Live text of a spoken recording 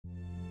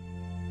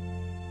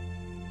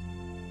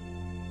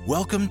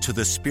Welcome to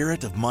the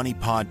Spirit of Money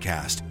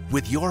podcast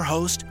with your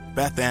host,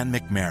 Beth Ann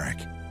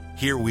McMerrick.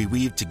 Here we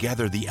weave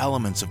together the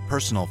elements of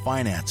personal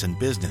finance and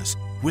business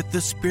with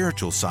the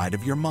spiritual side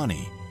of your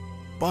money.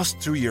 Bust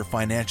through your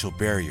financial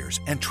barriers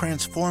and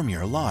transform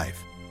your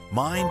life,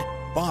 mind,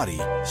 body,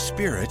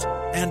 spirit,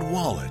 and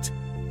wallet.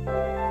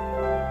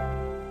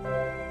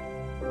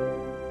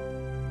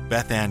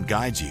 Beth Ann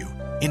guides you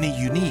in a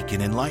unique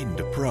and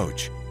enlightened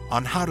approach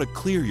on how to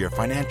clear your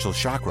financial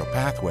chakra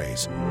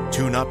pathways,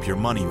 tune up your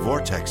money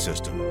vortex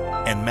system,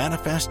 and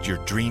manifest your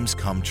dreams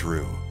come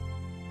true.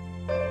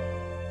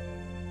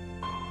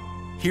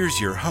 Here's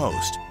your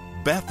host,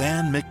 Beth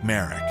Ann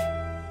McMerrick.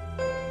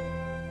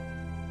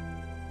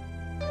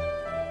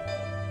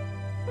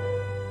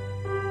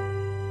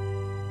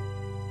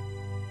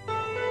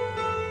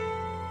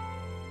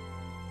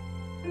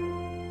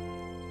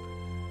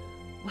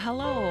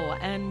 Hello,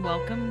 and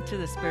welcome to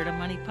the Spirit of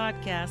Money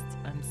podcast.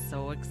 I'm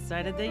so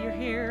excited that you're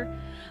here.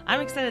 I'm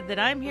excited that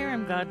I'm here.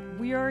 I'm glad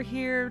we are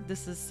here.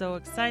 This is so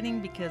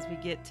exciting because we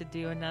get to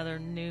do another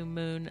new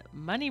moon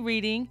money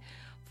reading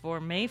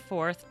for May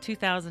 4th,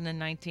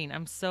 2019.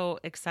 I'm so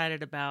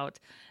excited about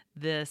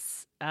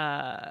this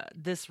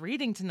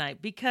reading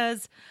tonight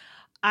because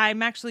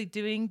I'm actually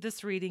doing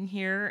this reading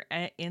here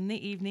in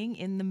the evening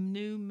in the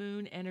new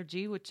moon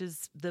energy, which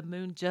is the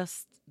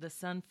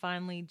sun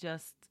finally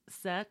just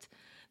set.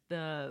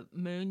 The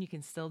moon, you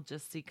can still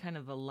just see kind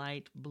of a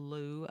light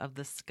blue of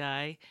the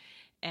sky.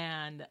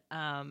 And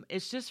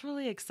it's just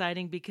really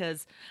exciting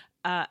because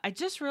I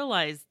just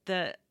realized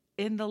that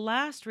in the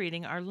last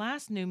reading, our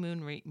last new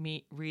moon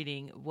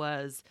reading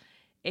was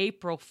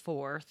April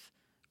 4th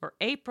or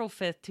April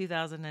 5th,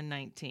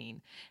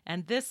 2019.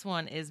 And this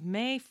one is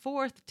May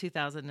 4th,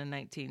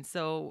 2019.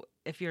 So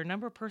if you're a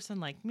number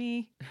person like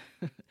me,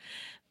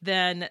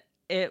 then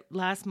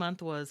last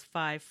month was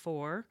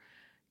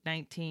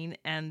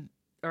 5/4/19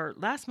 or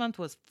last month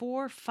was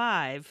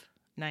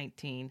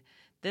 4/5/19.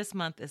 This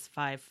month is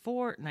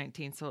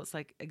 5/4/19. So it's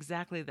like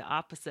exactly the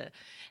opposite.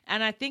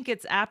 And I think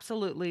it's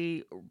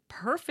absolutely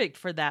perfect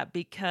for that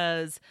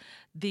because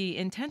the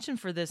intention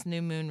for this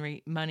new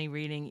moon money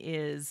reading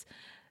is,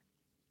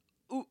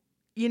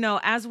 you know,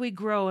 as we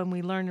grow and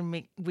we learn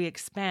and we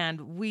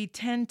expand, we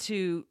tend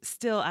to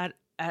still at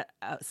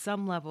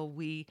some level,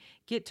 we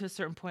get to a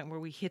certain point where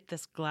we hit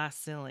this glass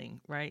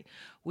ceiling, right?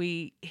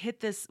 We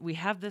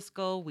have this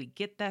goal, we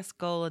get this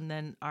goal, and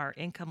then our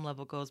income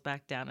level goes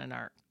back down and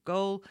our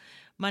goal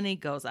money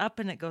goes up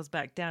and it goes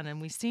back down. And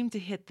we seem to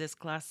hit this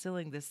glass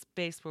ceiling, this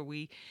space where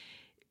we,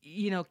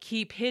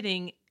 keep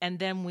hitting and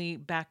then we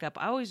back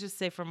up. I always just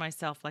say for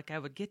myself, like I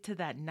would get to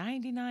that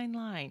 99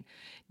 line,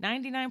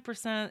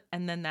 99%,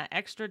 and then that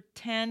extra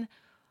 10,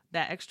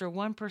 that extra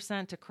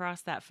 1% to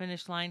cross that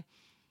finish line.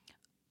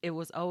 It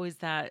was always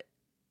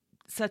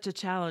such a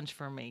challenge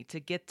for me to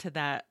get to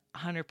that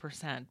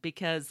 100%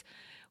 because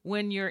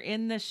when you're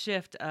in the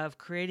shift of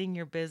creating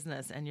your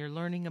business and you're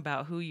learning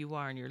about who you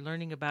are and you're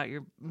learning about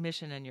your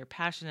mission and your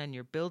passion and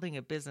you're building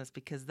a business,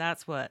 because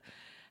that's what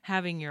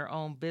having your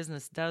own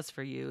business does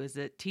for you, is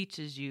it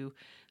teaches you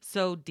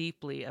so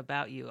deeply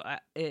about you.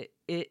 It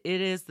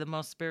is the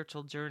most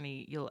spiritual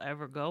journey you'll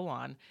ever go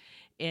on.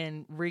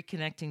 In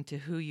reconnecting to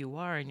who you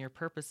are and your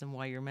purpose and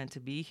why you're meant to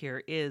be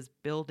here is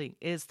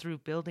through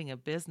building a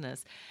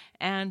business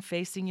and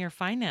facing your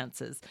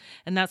finances.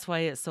 And that's why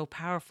it's so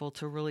powerful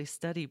to really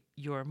study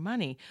your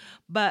money.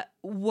 But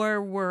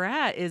where we're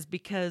at is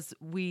because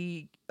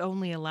we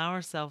only allow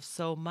ourselves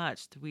so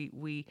much.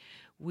 We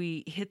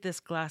hit this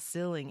glass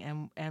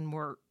ceiling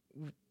and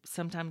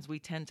sometimes we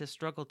tend to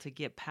struggle to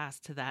get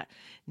past to that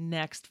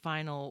next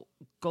final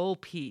goal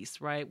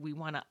piece, right? We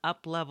want to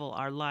up-level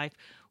our life.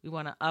 We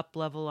want to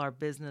up-level our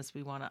business.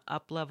 We want to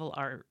up-level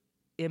our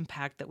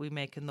impact that we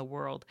make in the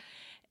world.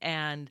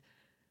 And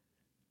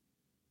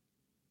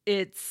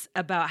it's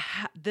about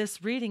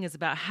this reading is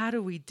about how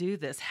do we do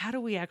this? How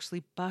do we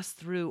actually bust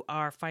through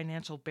our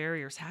financial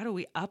barriers? How do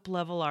we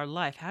up-level our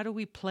life? How do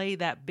we play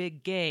that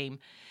big game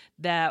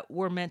that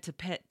we're meant to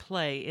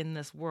play in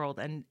this world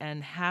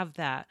and have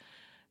that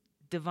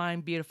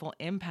divine, beautiful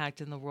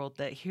impact in the world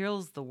that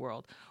heals the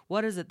world?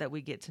 What is it that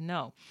we get to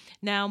know?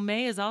 Now,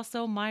 May is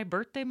also my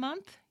birthday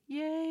month.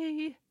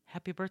 Yay!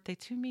 Happy birthday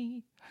to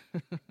me.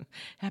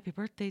 Happy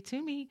birthday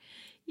to me.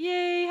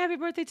 Yay, happy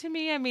birthday to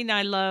me. I mean,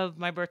 I love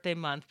my birthday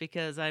month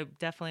because I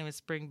definitely am a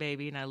spring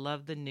baby and I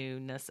love the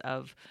newness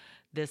of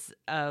this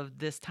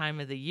time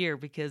of the year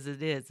because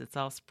it's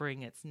all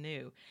spring, it's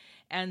new.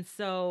 And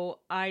so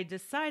I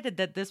decided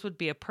that this would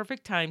be a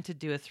perfect time to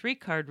do a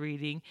 3-card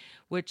reading,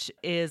 which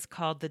is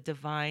called the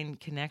Divine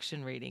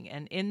Connection reading.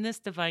 And in this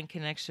Divine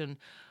Connection,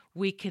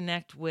 we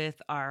connect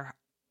with our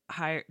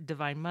higher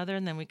divine mother,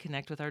 and then we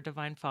connect with our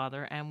divine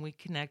father, and we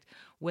connect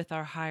with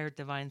our higher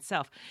divine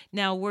self.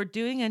 Now we're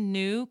doing a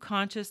new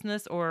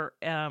consciousness, or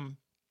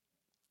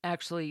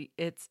actually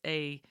it's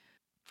a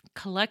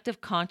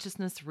collective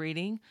consciousness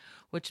reading,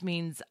 which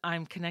means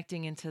I'm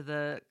connecting into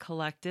the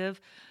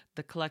collective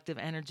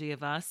energy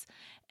of us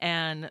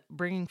and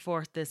bringing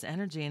forth this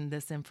energy and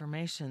this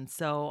information.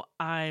 So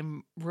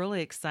I'm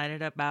really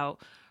excited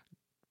about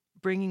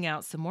bringing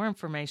out some more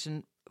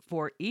information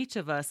for each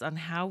of us on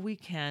how we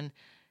can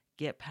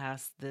get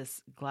past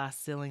this glass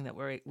ceiling that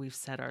we've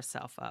set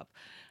ourselves up.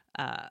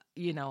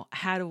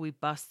 How do we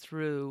bust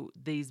through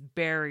these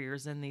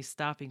barriers and these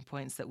stopping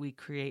points that we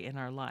create in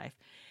our life?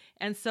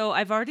 And so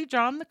I've already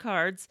drawn the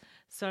cards,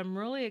 so I'm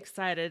really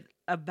excited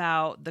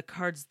about the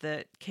cards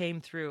that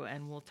came through,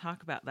 and we'll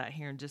talk about that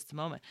here in just a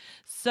moment.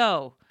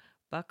 So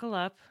buckle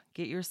up,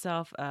 get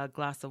yourself a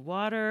glass of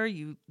water,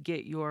 you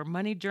get your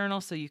money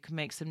journal so you can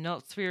make some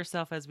notes for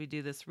yourself as we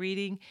do this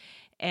reading,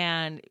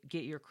 and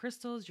get your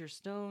crystals, your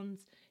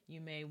stones.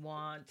 You may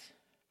want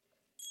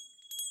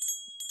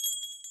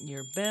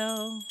your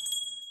bell.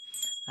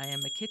 I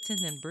am a kitten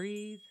and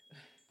breathe.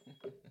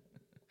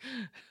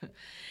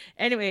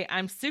 Anyway,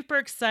 I'm super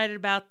excited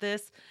about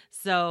this.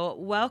 So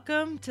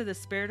welcome to the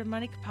Spirit of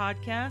Money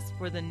podcast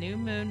for the new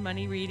moon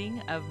money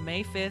reading of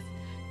May 5th,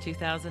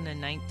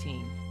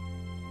 2019.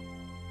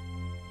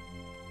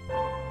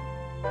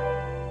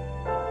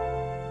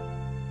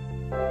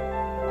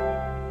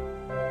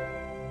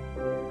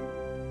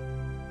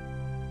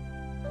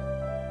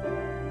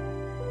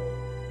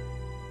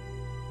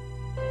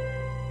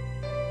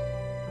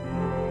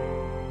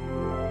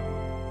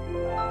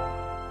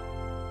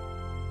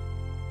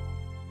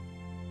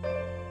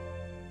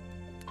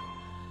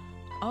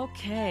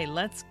 Okay,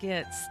 let's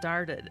get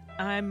started.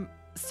 I'm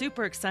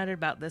super excited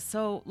about this.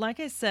 So, like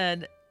I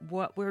said,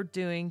 what we're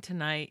doing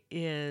tonight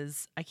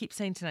is, I keep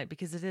saying tonight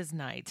because it is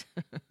night.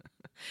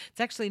 It's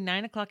actually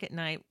 9:00 at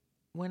night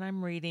when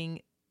I'm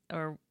reading,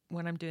 or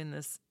when I'm doing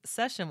this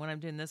session, when I'm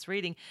doing this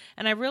reading.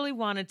 And I really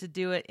wanted to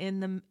do it in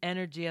the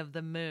energy of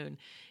the moon.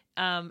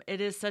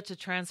 It is such a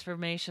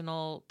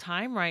transformational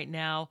time right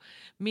now,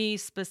 me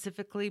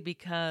specifically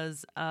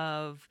because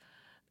of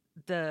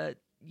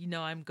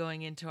I'm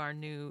going into our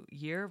new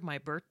year of my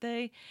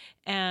birthday,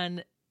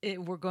 and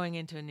we're going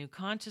into a new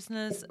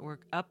consciousness. We're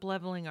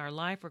up-leveling our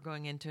life. We're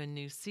going into a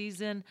new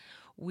season.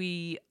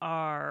 We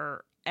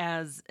are,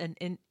 as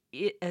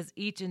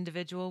each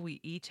individual, we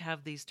each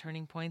have these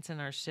turning points in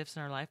our shifts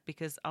in our life,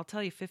 because I'll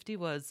tell you, 50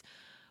 was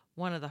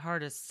one of the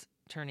hardest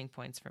turning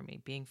points for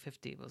me. Being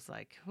 50 was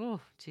like,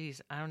 oh,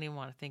 geez, I don't even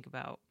want to think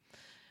about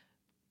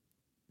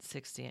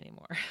 60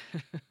 anymore.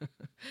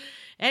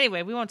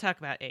 Anyway, we won't talk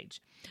about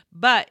age,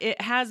 but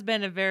it has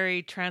been a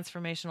very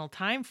transformational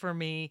time for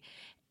me,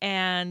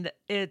 and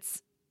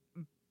it's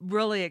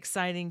really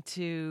exciting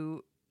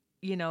to,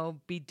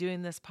 be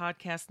doing this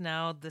podcast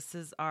now. This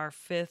is our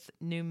 5th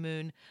new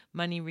moon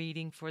money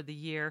reading for the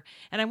year.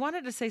 And I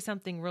wanted to say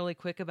something really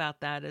quick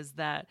about that, is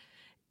that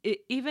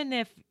even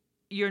if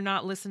you're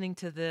not listening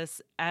to this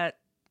at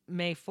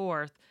May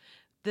 4th,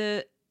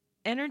 the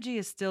energy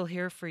is still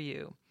here for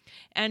you.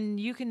 And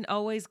you can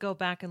always go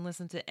back and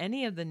listen to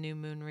any of the new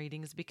moon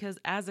readings, because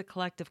as a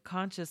collective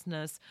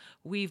consciousness,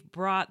 we've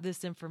brought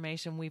this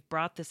information, we've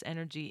brought this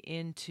energy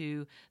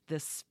into the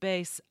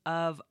space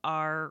of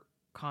our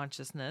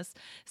consciousness.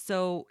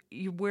 So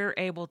we're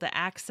able to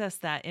access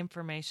that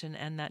information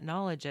and that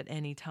knowledge at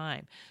any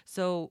time.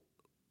 So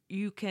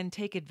you can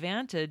take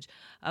advantage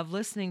of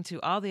listening to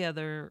all the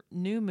other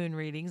new moon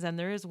readings. And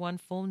there is one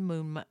full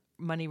moon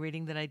money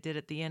reading that I did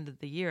at the end of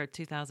the year,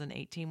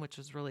 2018, which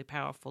was really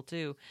powerful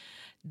too,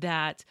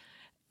 that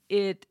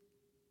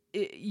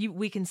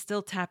we can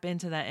still tap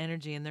into that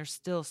energy, and there's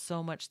still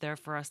so much there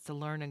for us to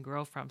learn and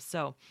grow from.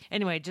 So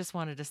anyway, just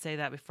wanted to say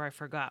that before I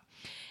forgot.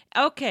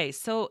 Okay,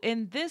 so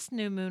in this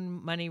new moon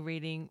money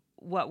reading,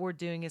 what we're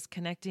doing is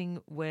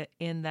connecting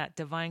in that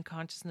divine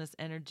consciousness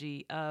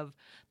energy of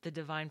the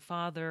Divine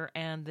Father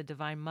and the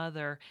Divine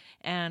Mother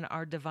and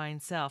our divine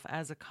self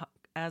as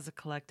a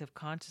collective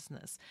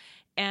consciousness.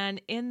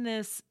 And in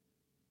this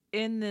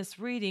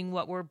reading,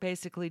 what we're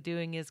basically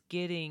doing is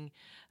getting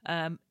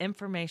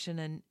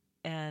information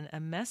and a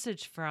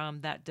message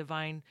from that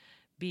divine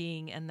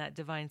being and that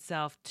divine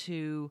self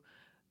to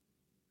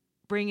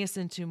bring us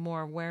into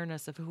more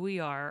awareness of who we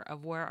are,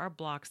 of where our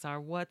blocks are,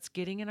 what's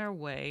getting in our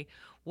way,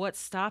 what's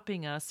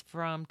stopping us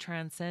from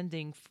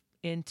transcending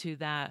into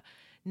that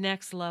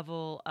next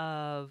level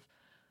of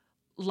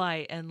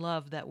light and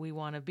love that we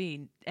want to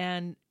be,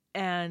 and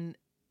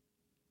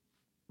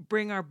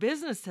bring our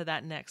business to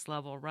that next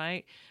level,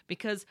 right?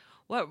 Because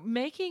what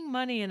making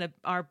money in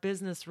our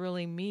business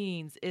really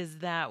means is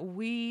that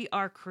we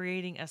are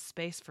creating a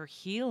space for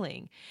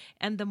healing.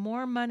 And the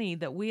more money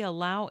that we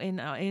allow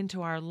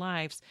into our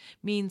lives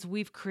means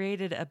we've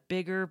created a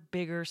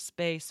bigger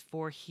space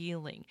for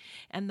healing.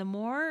 And the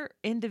more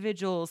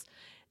individuals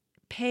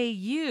pay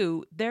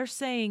you, they're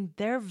saying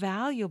they're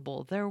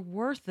valuable, they're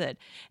worth it.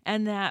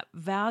 And that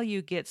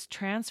value gets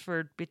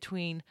transferred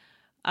between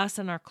us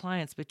and our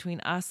clients, between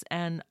us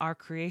and our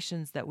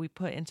creations that we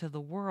put into the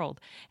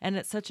world. And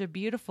it's such a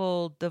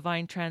beautiful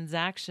divine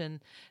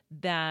transaction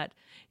that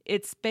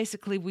it's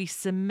basically, we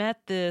cement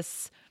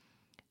this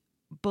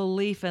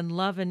belief and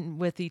love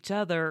with each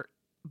other,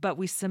 but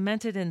we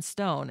cement it in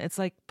stone. It's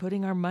like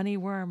putting our money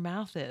where our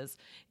mouth is.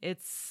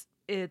 It's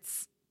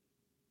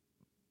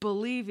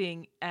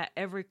believing at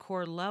every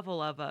core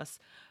level of us,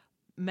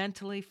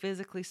 mentally,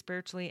 physically,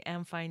 spiritually,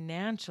 and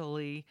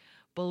financially,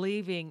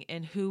 believing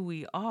in who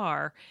we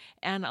are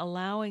and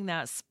allowing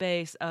that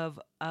space of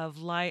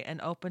light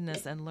and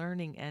openness and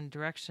learning and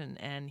direction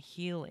and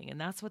healing.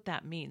 And that's what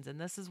that means. And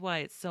this is why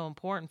it's so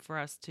important for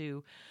us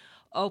to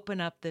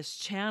open up this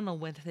channel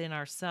within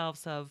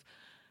ourselves of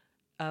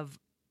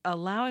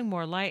allowing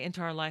more light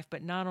into our life,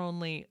 but not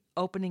only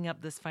opening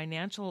up this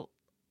financial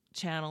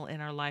channel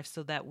in our life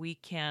so that we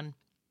can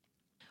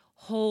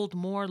hold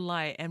more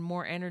light and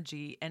more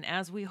energy. And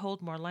as we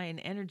hold more light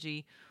and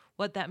energy,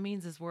 what that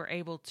means is we're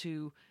able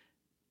to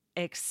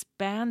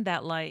expand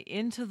that light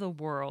into the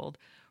world,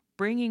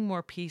 bringing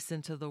more peace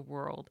into the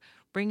world,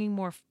 bringing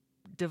more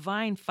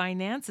divine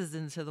finances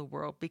into the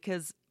world.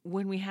 Because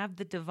when we have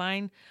the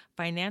divine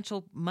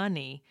financial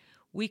money,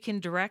 we can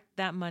direct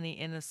that money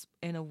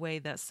in a way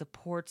that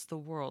supports the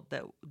world,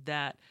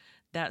 that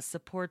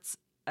supports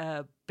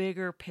a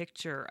bigger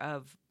picture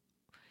of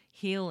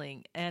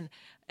healing. And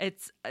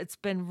it's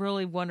been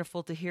really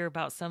wonderful to hear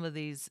about some of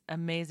these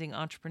amazing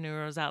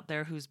entrepreneurs out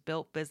there who's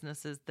built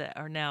businesses that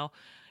are now,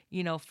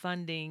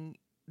 funding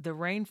the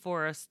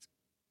rainforest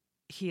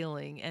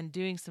healing and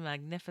doing some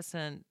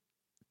magnificent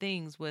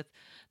things with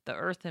the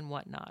earth and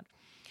whatnot.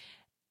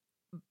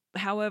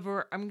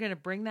 However, I'm going to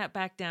bring that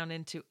back down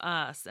into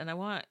us, and I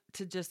want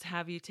to just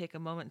have you take a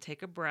moment and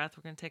take a breath.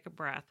 We're going to take a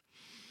breath.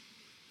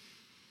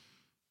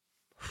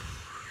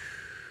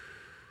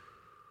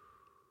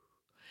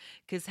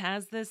 Because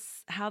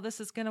how this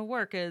is going to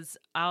work is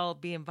I'll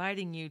be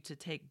inviting you to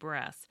take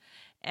breaths,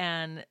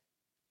 and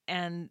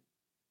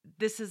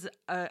this is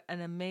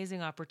an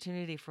amazing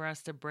opportunity for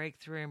us to break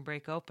through and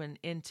break open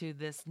into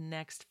this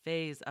next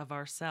phase of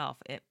ourself.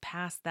 It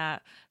past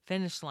that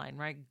finish line,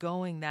 right?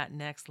 Going that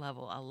next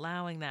level,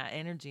 allowing that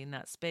energy and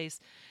that space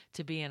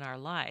to be in our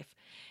life.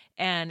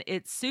 And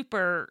it's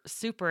super,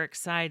 super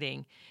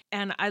exciting.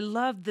 And I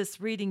love this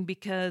reading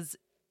because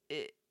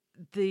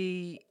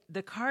the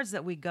cards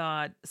that we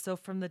got, so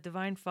from the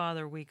Divine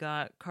Father, we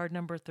got card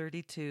number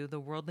 32, the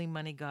Worldly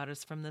Money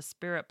Goddess from the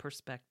spirit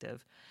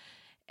perspective.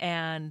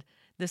 And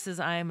this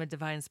is, I am a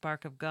divine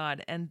spark of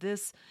God. And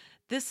this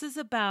is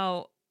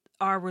about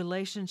our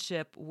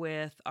relationship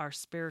with our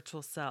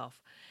spiritual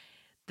self.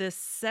 The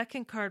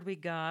second card we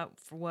got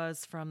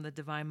was from the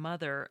Divine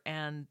Mother,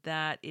 and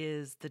that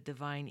is the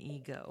Divine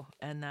Ego.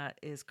 And that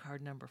is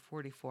card number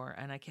 44.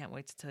 And I can't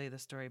wait to tell you the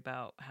story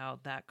about how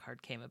that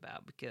card came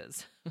about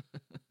because...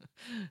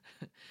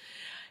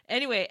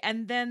 Anyway,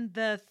 and then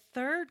the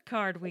third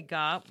card we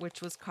got,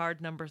 which was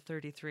card number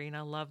 33, and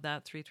I love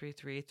that,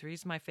 333. 3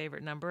 is my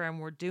favorite number, and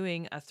we're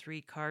doing a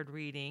 3-card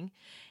reading.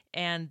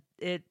 And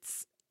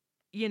it's,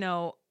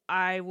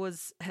 I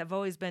have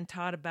always been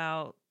taught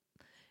about,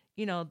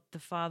 the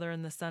Father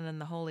and the Son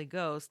and the Holy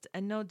Ghost,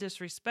 and no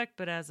disrespect,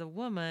 but as a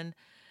woman,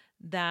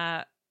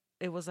 that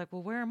it was like,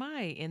 well, where am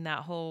I in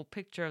that whole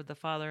picture of the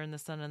Father and the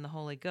Son and the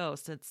Holy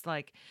Ghost? It's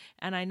like,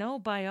 and I know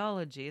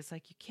biology, it's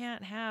like you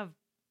can't have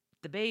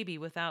the baby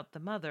without the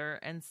mother.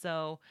 And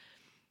so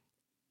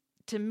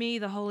to me,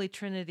 the Holy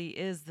Trinity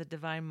is the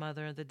Divine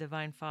Mother, the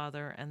Divine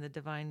Father, and the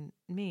Divine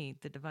Me,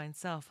 the Divine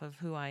Self of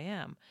who I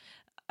am,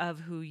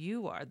 of who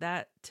you are.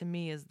 That to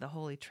me is the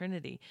Holy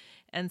Trinity.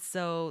 And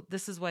so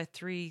this is why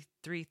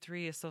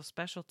 333 is so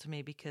special to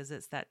me, because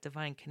it's that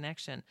divine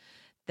connection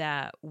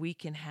that we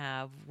can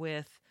have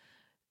with,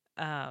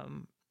 not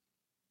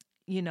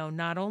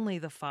only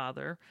the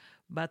Father,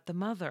 but the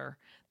Mother,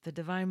 the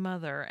Divine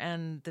Mother,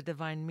 and the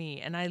Divine Me.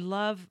 And I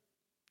love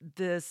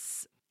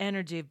this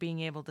energy of being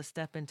able to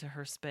step into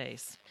her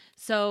space.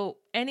 So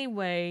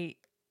anyway,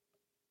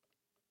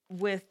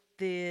 with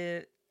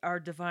our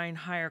divine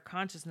higher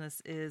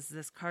consciousness is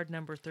this card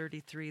number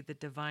 33, the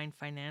Divine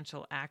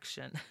Financial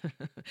Action,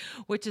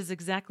 which is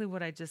exactly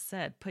what I just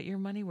said. Put your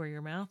money where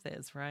your mouth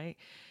is, right?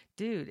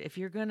 Dude, if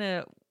you're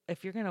gonna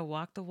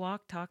walk the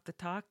walk, talk the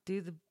talk,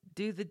 do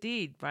the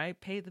deed,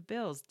 right? Pay the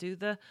bills, do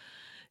the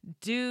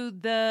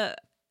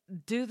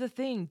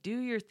thing, do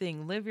your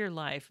thing, live your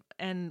life.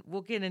 And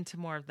we'll get into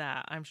more of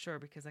that, I'm sure,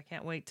 because I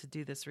can't wait to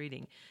do this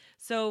reading.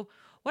 So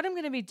what I'm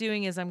going to be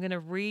doing is I'm going to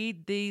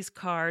read these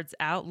cards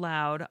out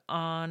loud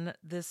on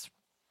this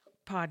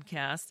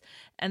podcast,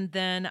 and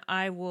then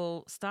I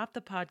will stop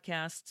the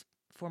podcast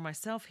for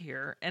myself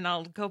here, and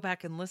I'll go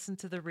back and listen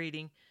to the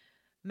reading,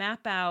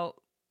 map out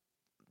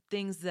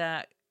things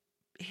that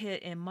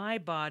hit in my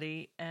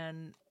body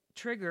and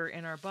trigger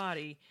in our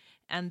body,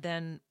 and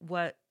then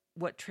what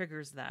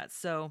triggers that.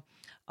 So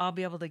I'll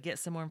be able to get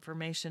some more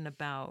information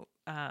about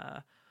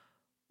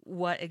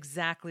what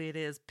exactly it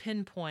is,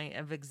 pinpoint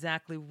of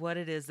exactly what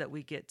it is that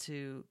we get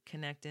to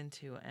connect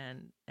into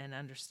and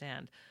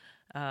understand,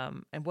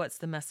 and what's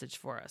the message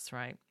for us,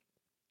 right?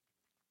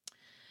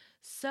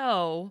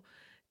 So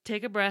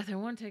take a breath. I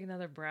want to take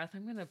another breath.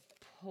 I'm going to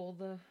pull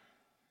the...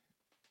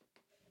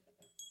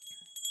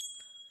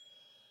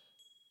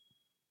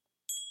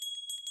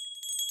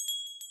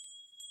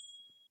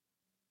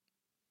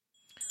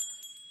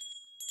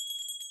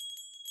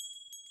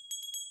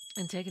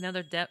 And take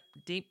another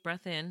deep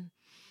breath in.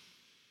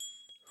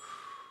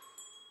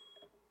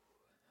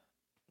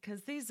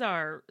 because these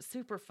are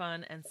super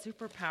fun and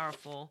super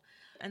powerful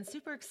and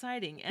super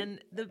exciting. And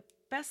the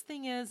best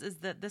thing is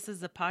that this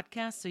is a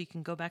podcast, so you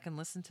can go back and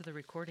listen to the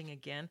recording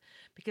again,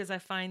 because I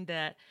find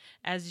that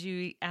as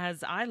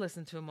I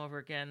listen to them over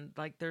again,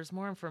 like there's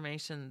more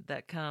information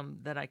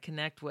that I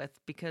connect with,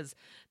 because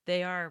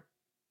they are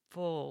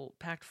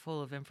packed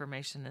full of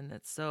information, and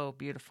it's so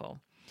beautiful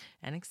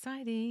and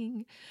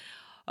exciting.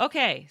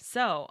 Okay,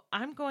 so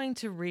I'm going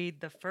to read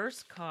the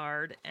first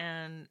card,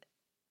 and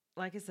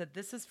like I said,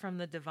 this is from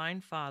the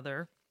Divine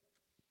Father.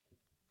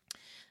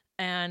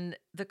 And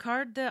the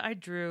card that I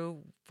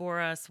drew for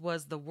us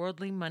was the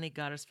Worldly Money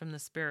Goddess from the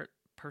Spirit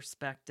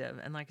perspective.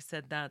 And like I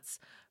said, that's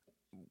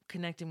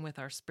connecting with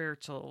our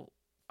spiritual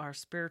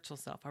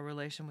self, our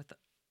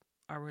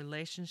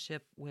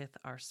relationship with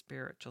our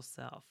spiritual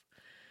self.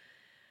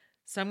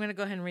 So I'm going to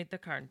go ahead and read the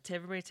card.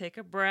 Everybody take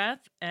a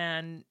breath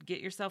and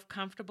get yourself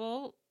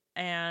comfortable.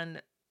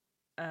 And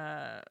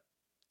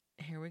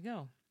here we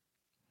go.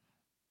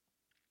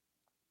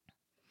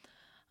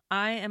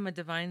 I am a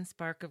divine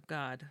spark of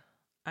God.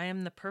 I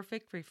am the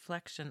perfect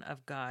reflection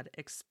of God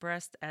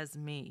expressed as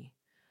me.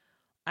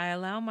 I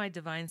allow my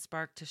divine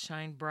spark to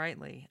shine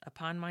brightly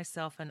upon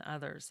myself and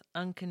others,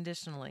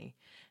 unconditionally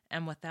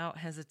and without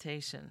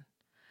hesitation.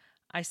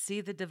 I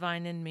see the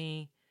divine in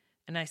me,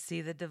 and I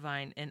see the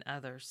divine in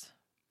others.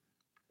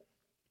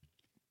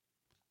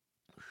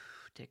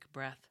 Take a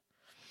breath.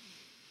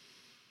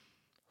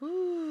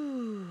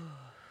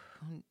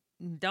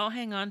 Don't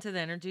hang on to the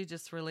energy.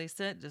 Just release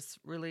it. Just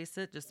release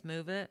it. Just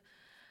move it.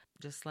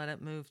 Just let it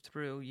move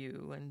through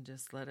you, and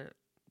just let it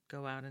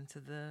go out into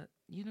the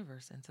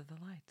universe, into the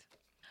light.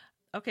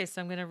 Okay, so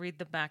I'm going to read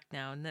the back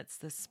now, and that's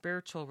the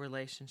spiritual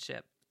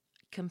relationship.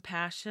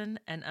 Compassion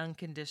and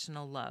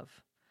unconditional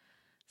love.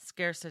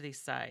 Scarcity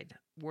side.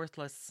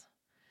 Worthless.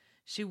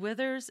 She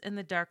withers in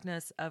the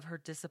darkness of her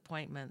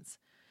disappointments.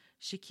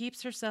 She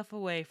keeps herself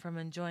away from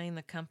enjoying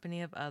the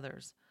company of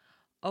others,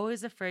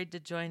 always afraid to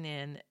join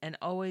in and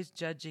always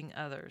judging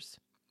others.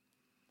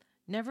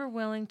 Never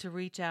willing to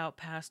reach out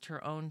past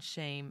her own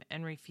shame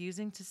and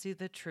refusing to see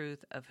the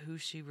truth of who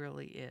she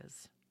really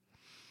is.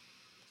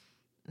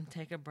 And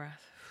take a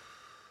breath.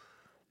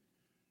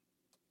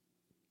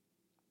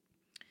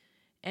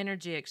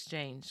 Energy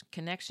exchange,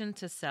 connection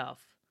to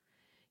self.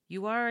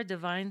 You are a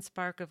divine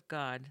spark of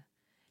God.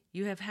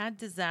 You have had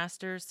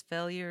disasters,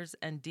 failures,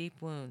 and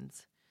deep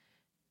wounds.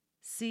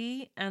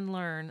 See and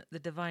learn the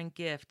divine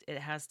gift it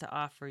has to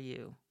offer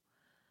you.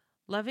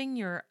 Loving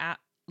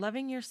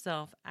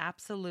yourself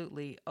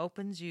absolutely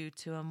opens you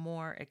to a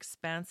more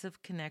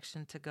expansive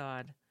connection to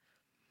God.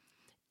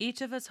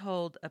 Each of us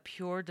hold a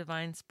pure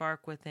divine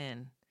spark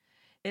within.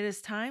 It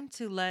is time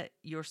to let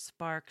your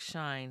spark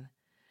shine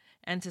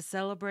and to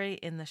celebrate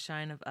in the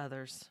shine of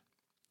others.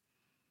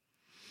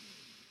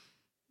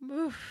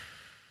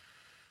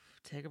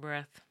 Take a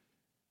breath.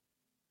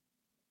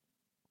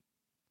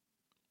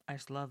 I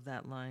just love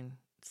that line.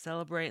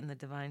 Celebrate in the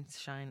divine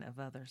shine of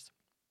others.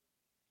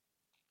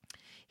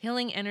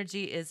 Healing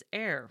energy is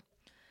air.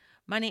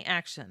 Money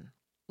action.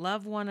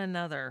 Love one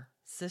another,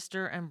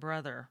 sister and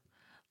brother.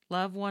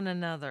 Love one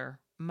another,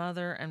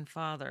 mother and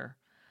father.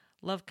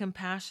 Love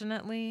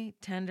compassionately,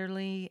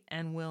 tenderly,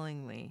 and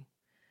willingly.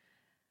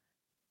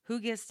 Who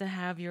gets to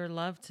have your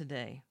love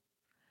today?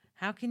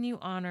 How can you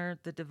honor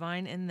the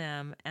divine in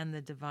them and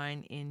the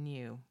divine in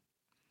you?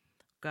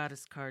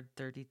 Goddess card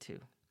 32.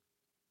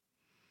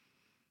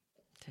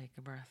 Take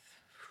a breath.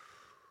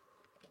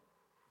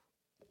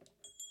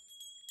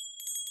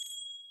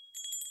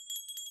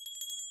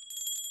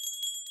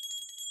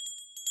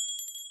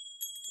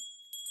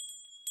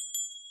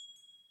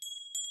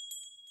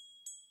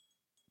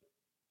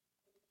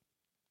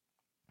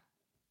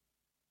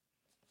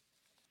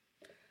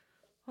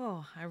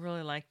 Oh, I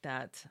really like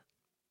that.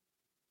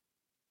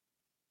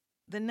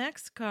 The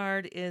next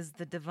card is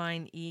the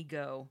Divine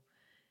Ego.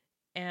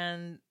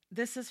 And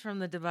this is from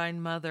the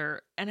Divine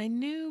Mother. And I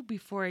knew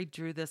before I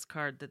drew this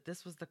card that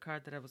this was the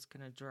card that I was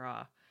going to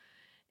draw.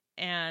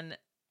 And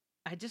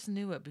I just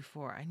knew it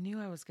before. I knew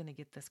I was going to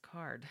get this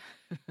card.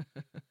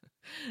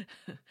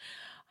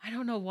 I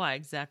don't know why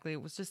exactly.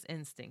 It was just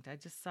instinct. I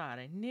just saw it.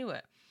 I knew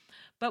it.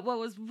 But what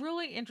was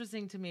really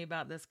interesting to me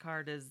about this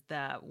card is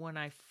that when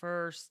I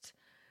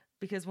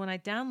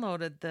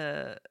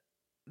downloaded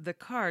the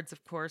cards,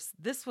 of course,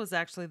 this was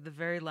actually the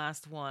very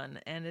last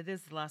one, and it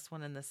is the last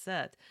one in the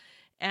set.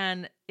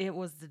 And it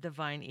was the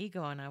Divine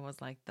Ego, and I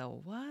was like, the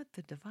what?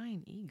 The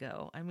Divine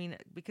Ego? I mean,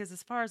 because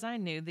as far as I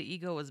knew, the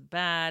ego was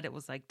bad. It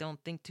was like, don't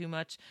think too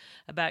much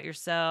about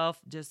yourself.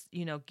 Just,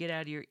 get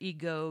out of your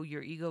ego.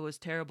 Your ego is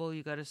terrible.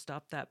 You got to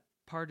stop that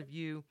part of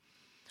you.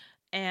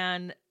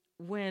 And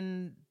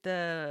when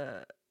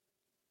the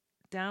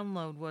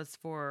download was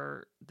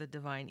for the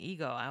Divine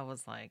Ego, I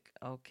was like,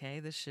 okay,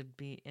 this should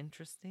be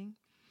interesting.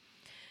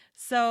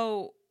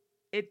 So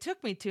it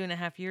took me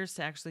 2.5 years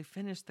to actually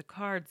finish the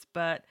cards,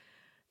 but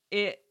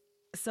it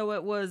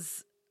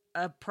was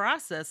a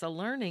process, a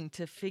learning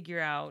to figure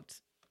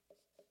out,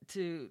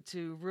 to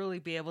really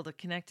be able to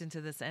connect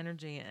into this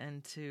energy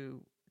and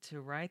to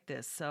write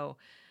this. So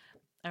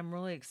I'm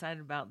really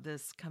excited about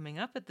this coming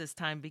up at this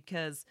time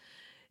because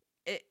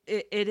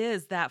it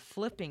is that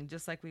flipping,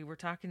 just like we were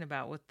talking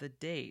about with the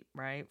date,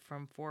 right?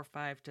 From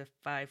 4-5 to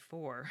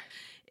 5-4.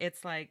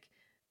 It's like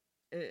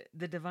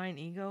the divine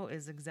ego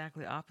is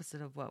exactly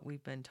opposite of what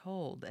we've been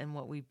told and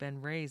what we've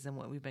been raised and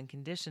what we've been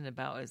conditioned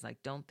about is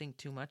like, don't think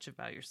too much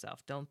about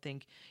yourself. Don't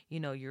think,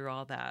 you're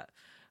all that,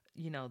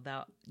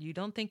 that you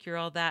don't think you're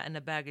all that in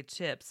a bag of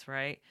chips,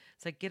 right?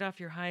 It's like, get off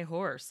your high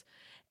horse.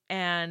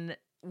 And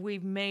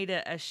we've made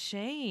it a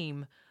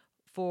shame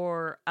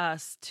for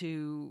us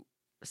to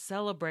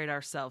celebrate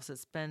ourselves.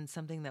 It's been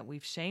something that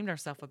we've shamed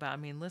ourselves about. I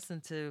mean, listen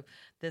to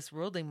this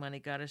worldly money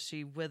goddess.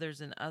 She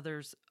withers in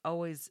others,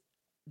 always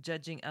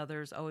judging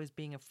others, always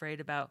being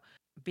afraid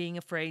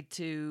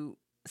to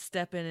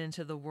step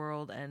into the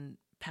world and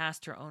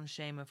past her own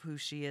shame of who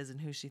she is and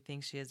who she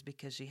thinks she is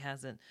because she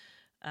hasn't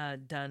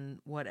done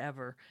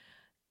whatever.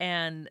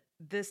 And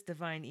this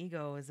divine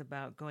ego is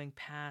about going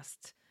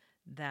past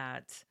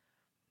that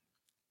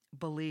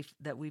belief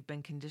that we've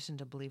been conditioned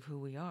to believe who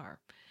we are.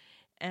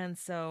 And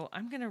so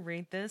I'm going to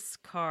read this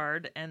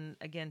card and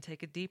again,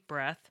 take a deep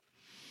breath.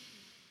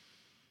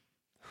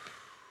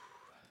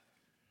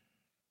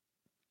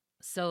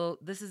 So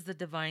this is the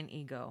divine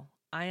ego.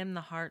 I am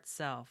the heart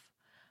self.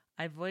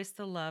 I voice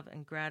the love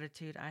and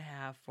gratitude I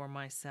have for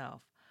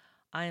myself.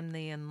 I am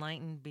the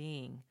enlightened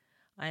being.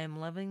 I am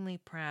lovingly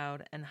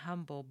proud and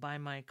humbled by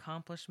my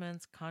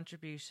accomplishments,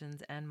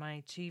 contributions, and my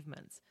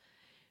achievements.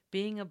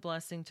 Being a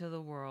blessing to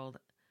the world,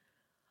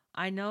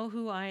 I know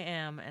who I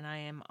am and I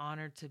am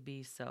honored to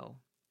be so.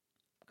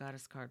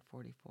 Goddess card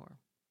 44.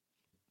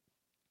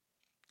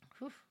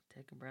 Whew,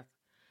 take a breath.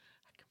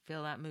 I can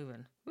feel that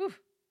moving. Whew.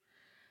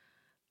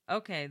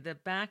 Okay, the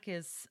back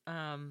is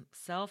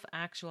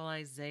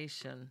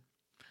self-actualization.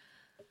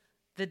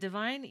 The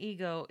divine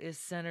ego is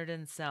centered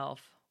in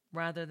self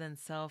rather than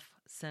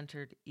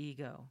self-centered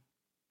ego.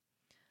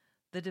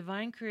 The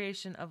divine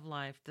creation of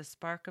life, the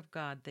spark of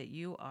God that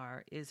you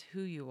are, is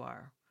who you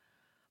are.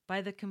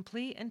 By the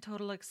complete and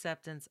total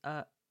acceptance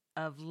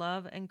of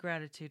love and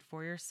gratitude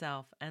for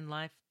yourself and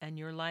life and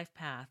your life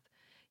path,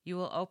 you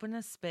will open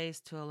a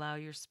space to allow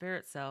your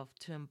spirit self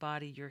to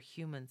embody your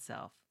human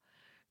self,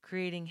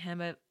 creating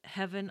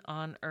heaven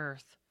on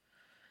earth.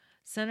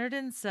 Centered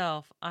in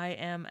self, I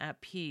am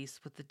at peace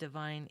with the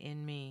divine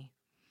in me.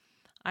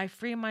 I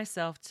free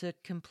myself to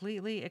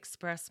completely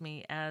express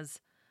me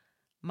as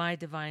my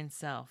divine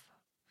self,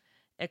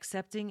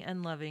 accepting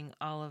and loving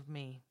all of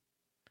me.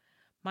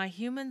 My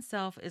human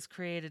self is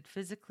created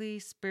physically,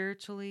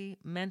 spiritually,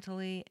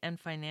 mentally, and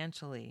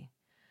financially.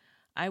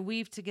 I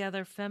weave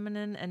together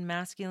feminine and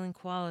masculine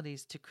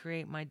qualities to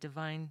create my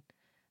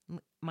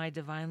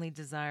divinely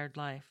desired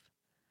life.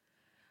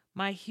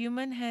 My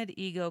human head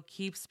ego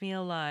keeps me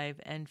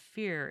alive, and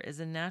fear is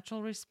a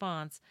natural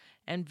response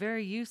and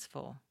very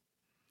useful.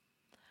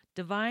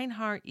 Divine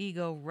heart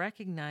ego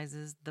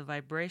recognizes the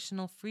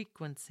vibrational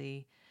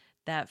frequency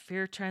that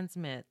fear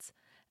transmits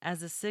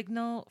as a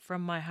signal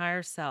from my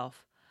higher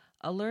self,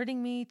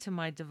 alerting me to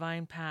my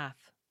divine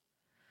path.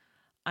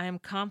 I am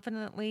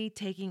confidently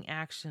taking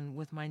action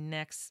with my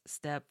next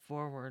step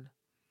forward,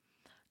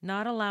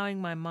 not allowing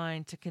my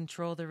mind to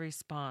control the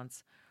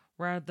response,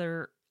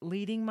 rather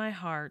leading my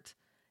heart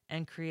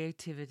and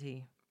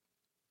creativity.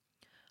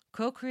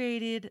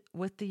 Co-created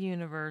with the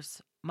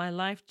universe, my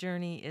life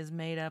journey is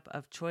made up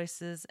of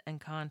choices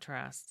and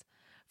contrasts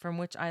from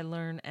which I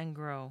learn and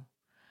grow.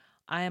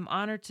 I am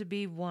honored to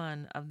be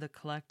one of the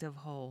collective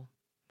whole.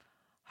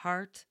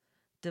 Heart,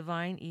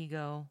 divine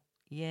ego,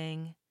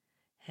 yang,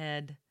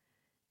 head,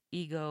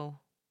 ego,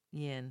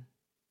 yin.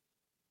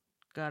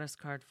 Goddess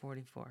card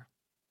 44.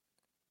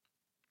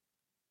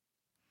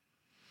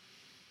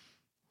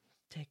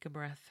 Take a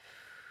breath.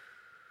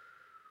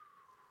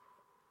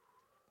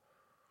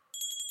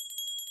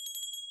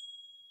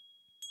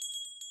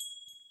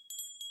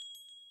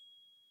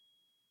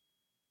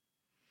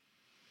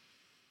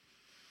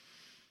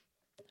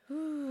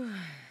 Whew.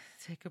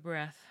 Take a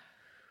breath.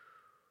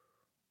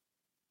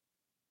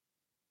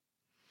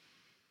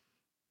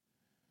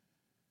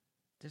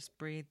 Just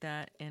breathe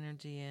that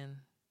energy in.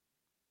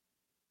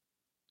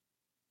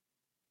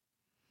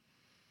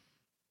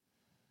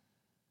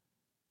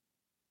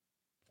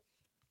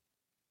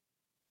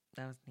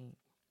 That was neat.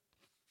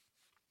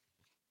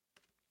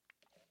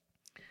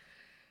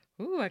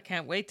 Ooh, I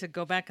can't wait to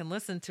go back and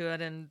listen to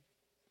it and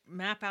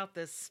map out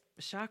this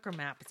chakra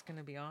map. It's going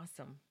to be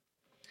awesome.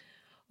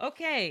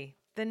 Okay,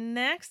 the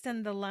next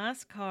and the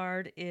last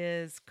card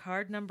is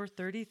card number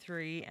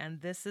 33,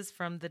 and this is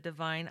from the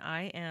Divine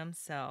I Am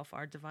Self,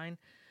 our divine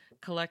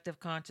collective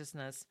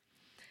consciousness.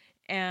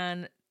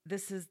 And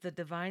this is the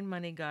Divine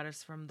Money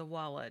Goddess from the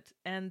wallet.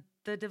 And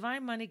the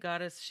Divine Money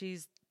Goddess,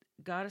 she's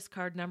Goddess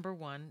card number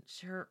 1.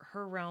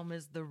 Her realm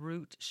is the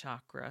root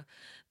chakra.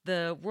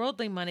 The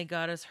Worldly Money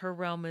Goddess, her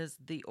realm is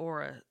the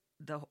aura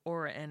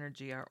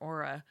energy, our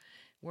aura,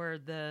 where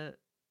the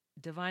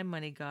Divine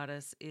Money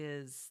Goddess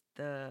is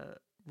the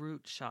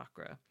root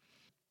chakra.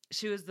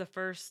 She was the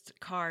first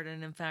card,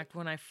 and in fact,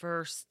 when I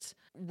first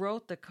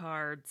wrote the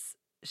cards,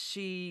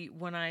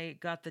 when I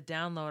got the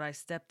download, I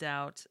stepped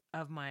out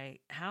of my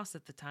house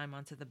at the time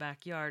onto the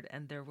backyard,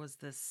 and there was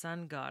this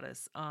sun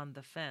goddess on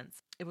the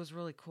fence. It was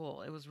really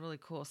cool.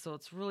 So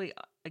it's really,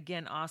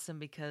 again, awesome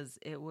because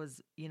it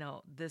was,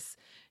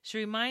 she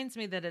reminds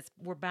me that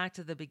we're back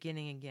to the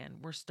beginning again.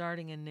 We're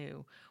starting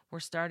anew.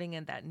 We're starting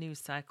in that new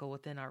cycle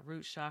within our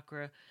root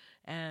chakra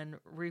and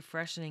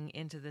refreshing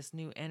into this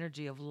new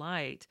energy of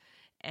light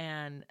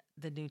and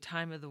the new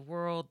time of the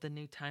world, the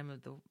new time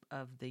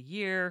of the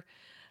year,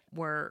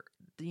 where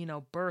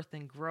birth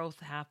and growth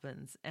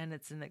happens, and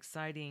it's an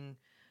exciting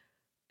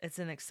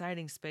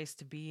space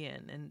to be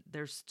in, and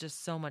there's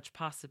just so much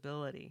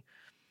possibility.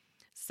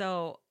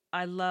 So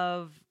I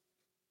love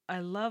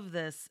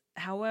this.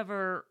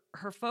 However,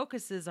 her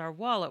focus is our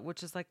wallet,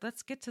 which is like,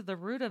 let's get to the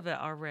root of it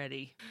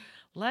already.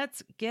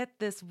 Let's get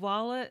this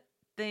wallet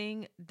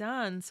thing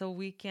done so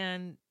we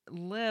can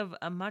live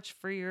a much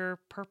freer,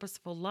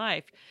 purposeful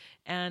life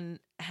and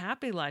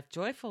happy life,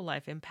 joyful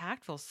life,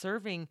 impactful,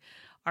 serving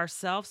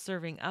ourselves,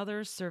 serving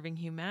others, serving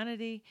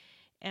humanity,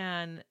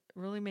 and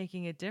really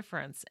making a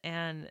difference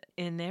and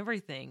in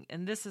everything.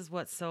 And this is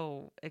what's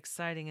so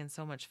exciting and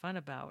so much fun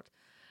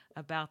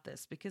about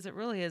this, because it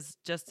really is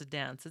just a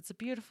dance. It's a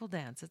beautiful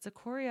dance. It's a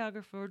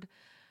choreographed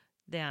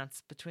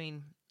dance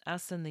between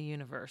us and the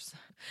universe.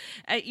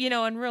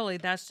 And really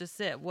that's just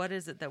it. What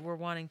is it that we're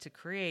wanting to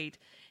create?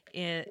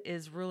 It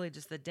is really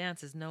just the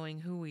dance, is knowing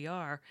who we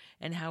are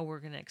and how we're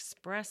going to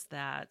express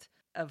that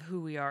of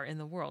who we are in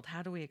the world.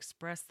 How do we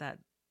express that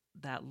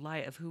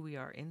light of who we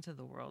are into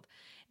the world?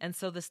 And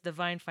so this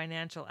divine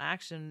financial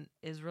action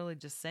is really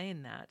just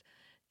saying that,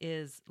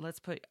 is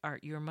let's put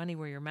your money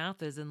where your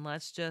mouth is, and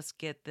let's just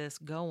get this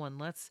going.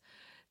 Let's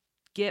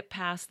get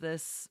past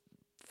this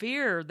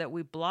fear that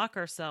we block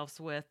ourselves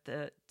with,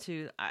 that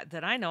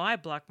I know I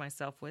block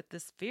myself with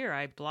this fear.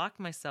 I block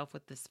myself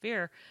with this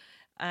fear,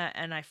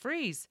 and I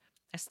freeze.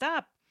 I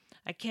stop.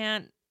 I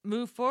can't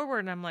move forward,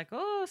 and I'm like,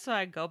 oh, so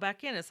I go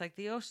back in. It's like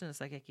the ocean.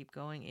 It's like I keep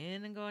going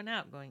in and going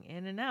out, going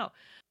in and out.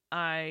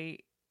 I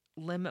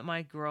limit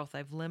my growth.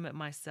 I've limited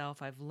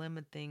myself. I've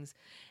limited things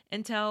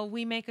until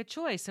we make a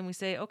choice and we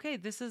say, okay,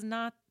 this is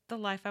not the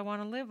life I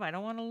want to live. I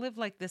don't want to live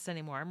like this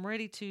anymore. I'm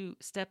ready to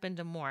step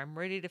into more. I'm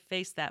ready to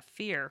face that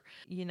fear,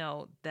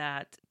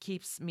 that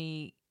keeps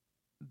me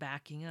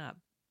backing up.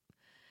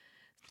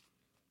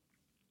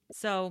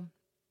 So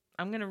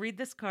I'm going to read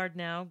this card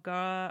now.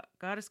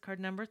 Goddess card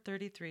number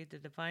 33, the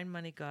Divine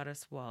Money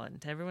Goddess Wallet.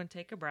 And everyone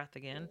take a breath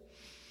again.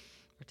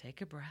 Or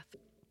take a breath.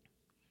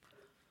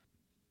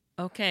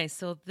 Okay,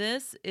 so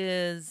this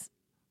is,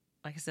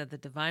 like I said, the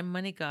Divine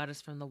Money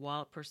Goddess from the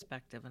wallet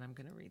perspective, and I'm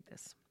going to read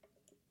this.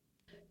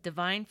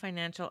 Divine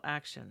Financial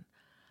Action.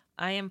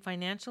 I am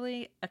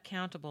financially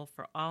accountable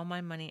for all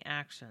my money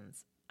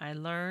actions. I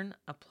learn,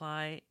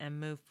 apply, and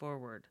move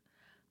forward.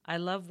 I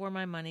love where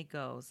my money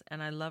goes,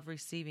 and I love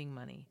receiving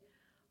money.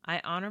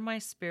 I honor my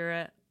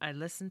spirit, I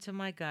listen to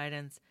my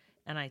guidance,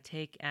 and I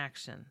take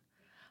action.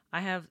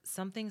 I have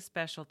something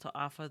special to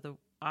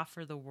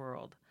offer the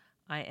world.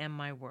 I am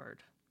my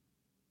word.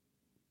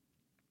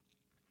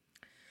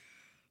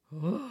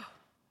 Oh,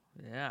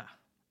 yeah.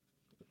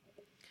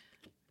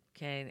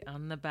 Okay,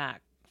 on the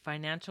back,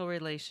 financial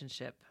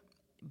relationship.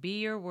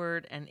 Be your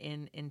word and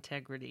in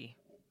integrity.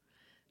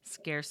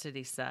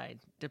 Scarcity side,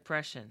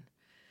 depression.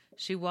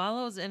 She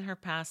wallows in her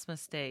past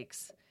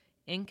mistakes,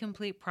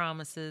 incomplete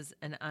promises,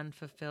 and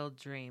unfulfilled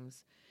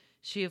dreams.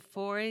 She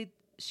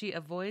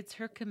avoids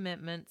her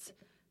commitments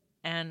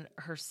and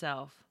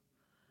herself,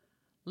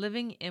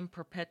 living in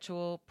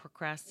perpetual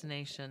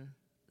procrastination,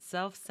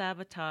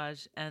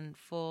 self-sabotage, and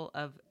full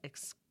of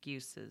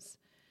excuses.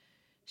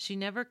 She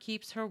never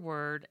keeps her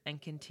word and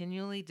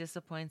continually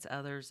disappoints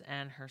others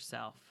and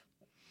herself.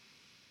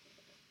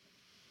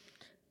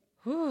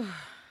 Whew.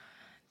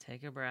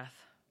 Take a breath.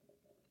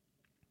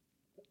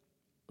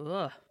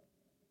 Ugh.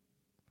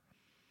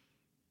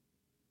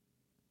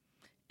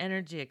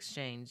 Energy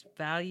exchange,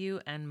 value,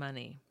 and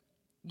money.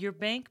 Your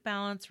bank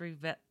balance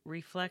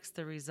reflects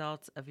the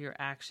results of your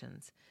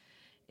actions.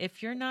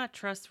 If you're not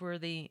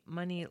trustworthy,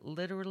 money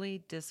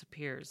literally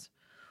disappears.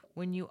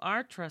 When you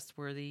are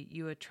trustworthy,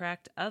 you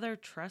attract other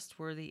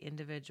trustworthy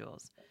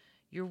individuals.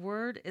 Your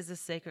word is a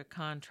sacred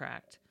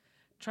contract.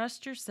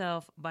 Trust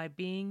yourself by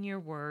being your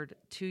word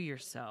to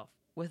yourself.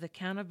 With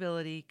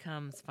accountability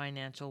comes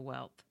financial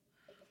wealth.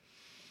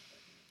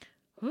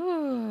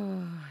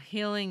 Ooh,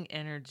 healing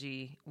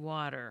energy,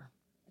 water.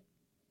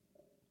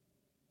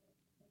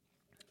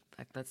 In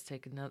fact, let's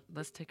take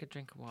a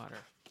drink of water.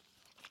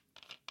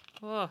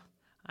 Oh,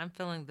 I'm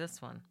feeling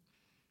this one.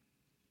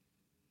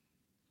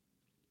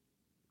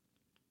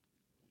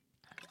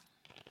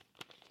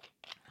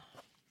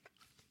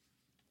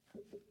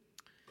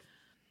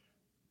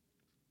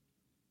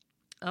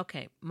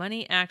 Okay,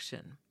 money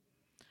action.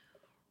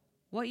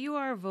 What you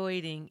are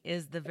avoiding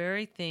is the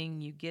very thing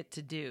you get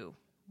to do.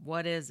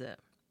 What is it?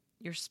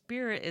 Your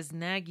spirit is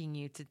nagging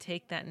you to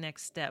take that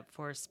next step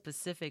for a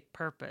specific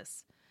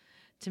purpose,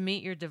 to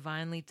meet your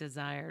divinely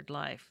desired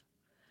life.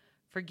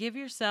 Forgive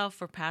yourself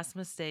for past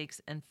mistakes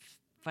and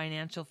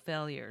financial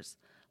failures.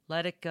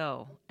 Let it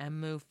go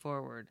and move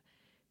forward.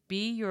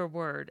 Be your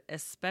word,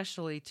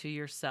 especially to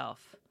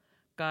yourself.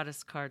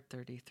 Goddess card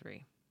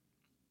 33.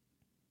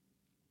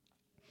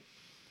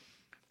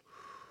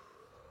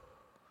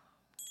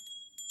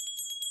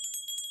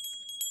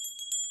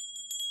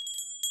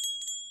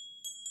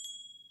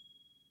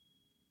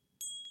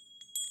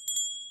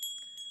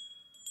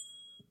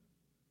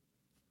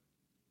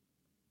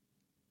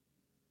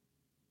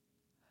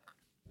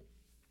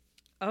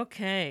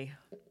 Okay.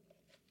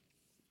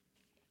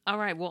 All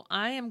right. Well,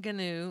 I am going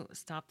to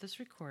stop this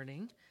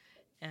recording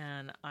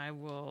and I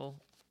will,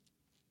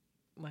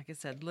 like I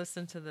said,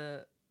 listen to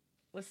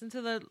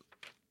the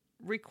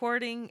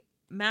recording,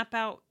 map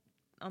out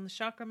on the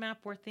chakra map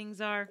where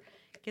things are,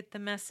 get the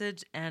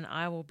message, and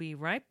I will be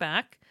right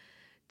back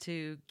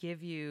to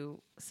give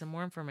you some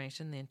more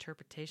information, the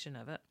interpretation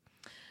of it.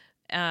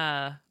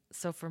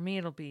 So for me,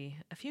 it'll be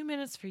a few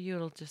minutes. For you,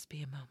 it'll just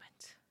be a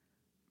moment.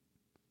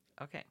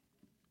 Okay.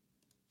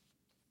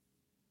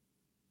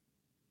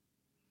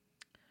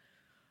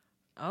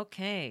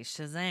 Okay,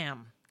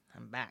 Shazam.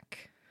 I'm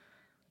back.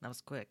 That was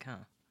quick,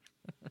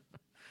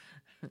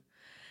 huh?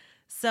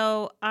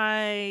 So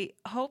I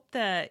hope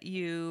that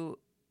you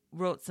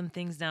wrote some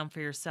things down for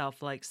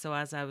yourself. Like, so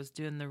as I was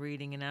doing the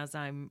reading and as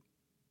I'm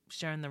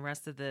sharing the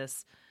rest of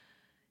this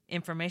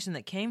information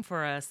that came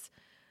for us,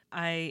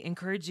 I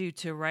encourage you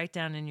to write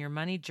down in your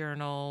money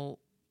journal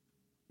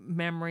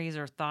memories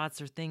or thoughts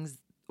or things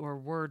or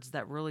words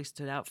that really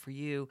stood out for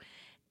you,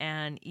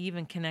 and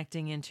even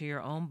connecting into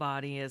your own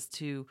body as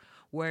to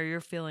where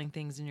you're feeling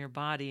things in your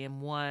body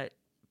and what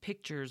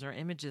pictures or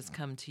images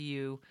come to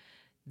you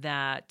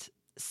that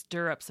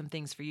stir up some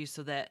things for you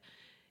so that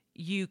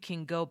you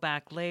can go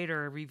back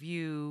later,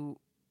 review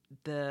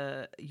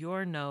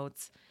your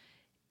notes,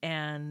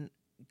 and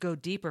go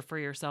deeper for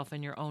yourself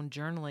in your own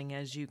journaling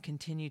as you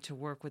continue to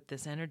work with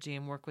this energy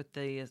and work with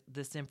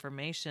this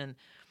information,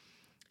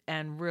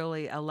 and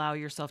really allow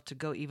yourself to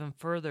go even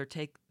further.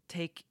 Take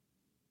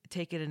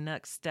it a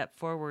next step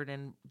forward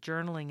and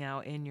journaling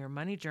out in your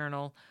money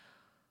journal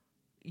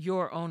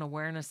your own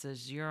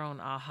awarenesses, your own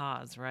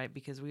ahas, right?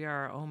 Because we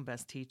are our own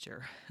best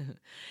teacher.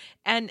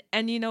 and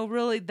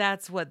really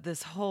that's what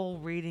this whole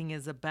reading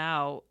is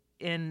about,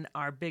 in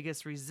our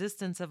biggest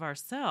resistance of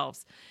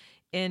ourselves,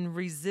 in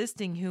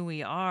resisting who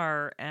we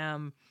are.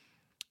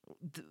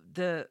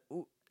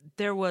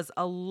 There was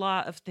a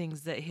lot of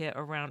things that hit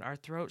around our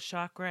throat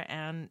chakra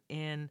and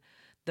in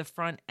the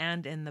front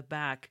and in the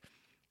back.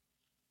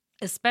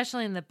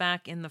 Especially in the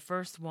back, in the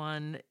first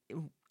one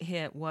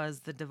hit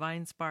was the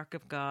divine spark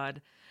of God,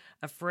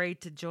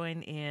 afraid to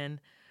join in.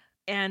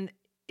 And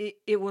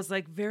it was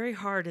like very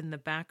hard in the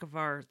back of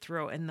our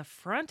throat. And the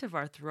front of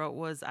our throat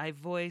was, I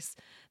voice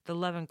the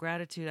love and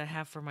gratitude I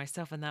have for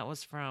myself. And that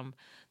was from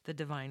the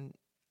divine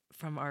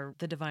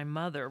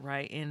mother,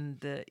 right?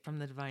 From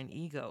the divine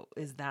ego,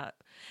 is that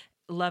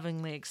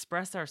lovingly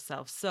express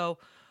ourselves. So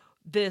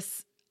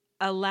this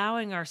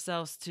allowing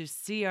ourselves to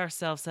see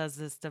ourselves as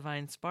this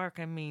divine spark,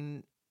 I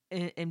mean,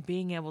 in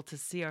being able to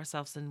see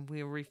ourselves, and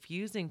we're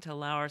refusing to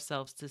allow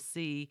ourselves to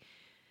see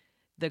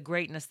the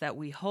greatness that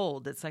we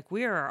hold. It's like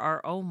we are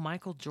our own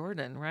Michael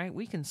Jordan, right?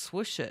 We can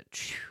swoosh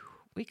it.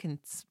 We can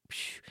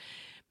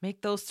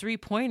make those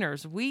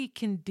 3-pointers. We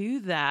can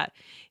do that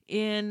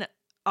in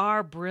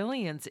our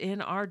brilliance,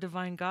 in our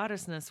divine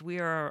goddessness. We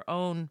are our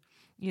own,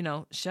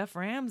 Chef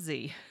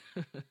Ramsay.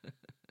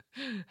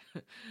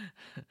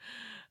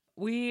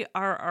 We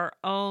are our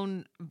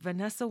own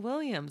Vanessa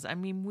Williams. I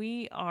mean,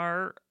 we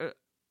are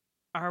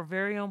our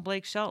very own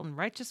Blake Shelton,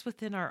 right? Just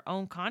within our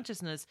own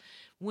consciousness,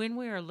 when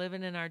we are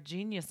living in our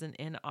genius and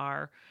in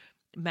our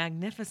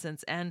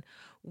magnificence. And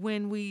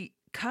when we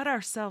cut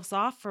ourselves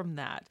off from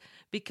that,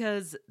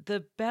 because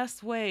the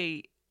best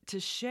way to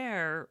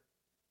share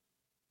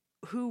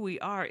who we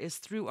are is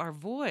through our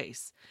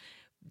voice.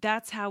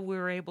 That's how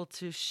we're able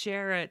to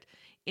share it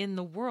in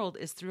the world,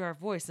 is through our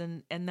voice.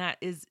 And that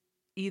is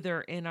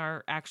either in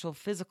our actual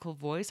physical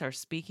voice, our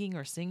speaking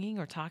or singing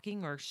or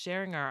talking or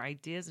sharing our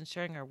ideas and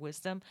sharing our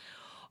wisdom,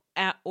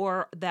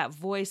 or that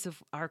voice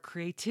of our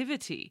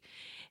creativity.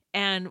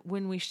 And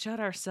when we shut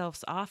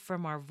ourselves off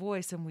from our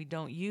voice and we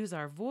don't use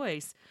our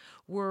voice,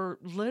 we're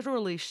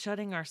literally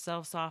shutting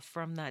ourselves off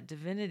from that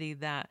divinity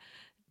that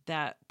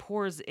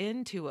pours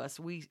into us.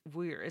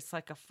 It's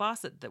like a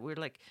faucet that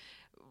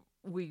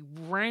we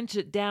wrench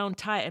it down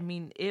tight. I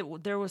mean,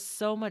 there was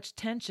so much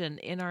tension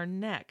in our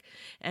neck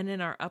and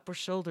in our upper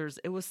shoulders.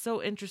 It was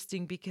so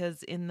interesting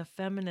because in the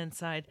feminine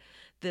side,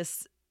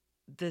 this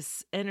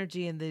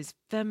energy and these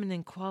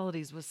feminine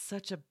qualities was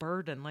such a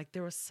burden. Like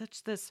there was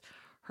such this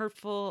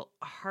hurtful,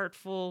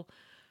 heartful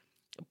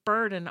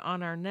burden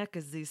on our neck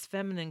as these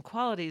feminine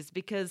qualities,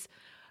 because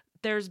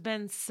there's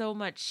been so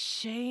much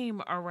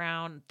shame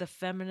around the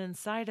feminine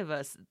side of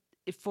us,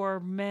 for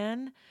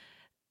men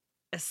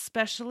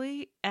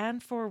especially,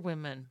 and for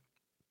women,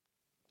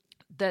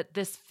 that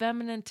this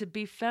feminine, to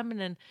be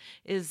feminine,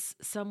 is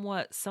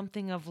somewhat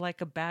something of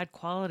like a bad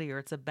quality, or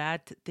it's a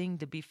bad thing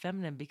to be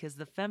feminine, because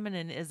the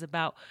feminine is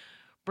about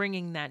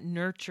bringing that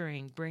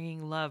nurturing,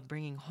 bringing love,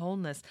 bringing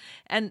wholeness.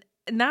 And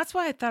that's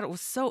why I thought it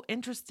was so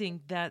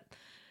interesting that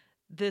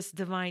this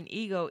divine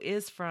ego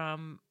is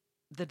from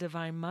the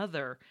Divine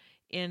Mother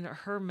in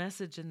her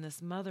message, in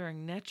this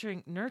mothering,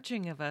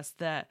 nurturing of us,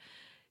 that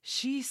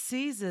she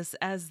sees us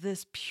as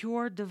this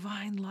pure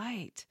divine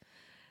light,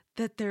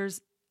 that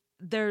there's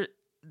the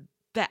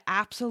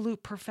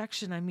absolute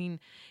perfection. I mean,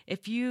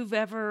 if you've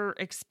ever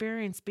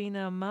experienced being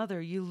a mother,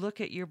 you look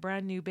at your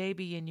brand new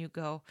baby and you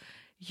go,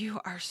 you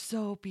are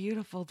so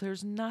beautiful.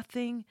 There's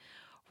nothing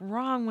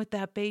wrong with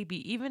that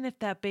baby. Even if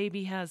that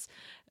baby has,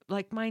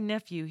 like my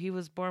nephew, he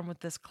was born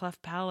with this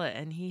cleft palate,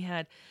 and he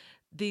had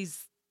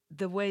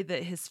the way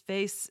that his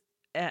face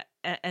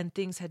and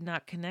things had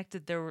not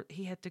connected.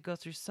 He had to go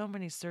through so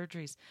many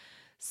surgeries,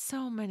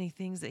 so many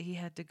things that he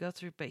had to go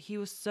through, but he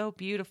was so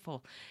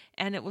beautiful.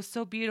 And it was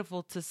so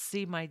beautiful to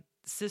see my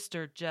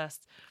sister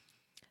just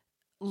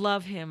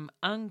love him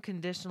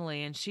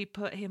unconditionally. And she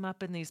put him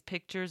up in these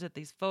pictures at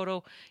these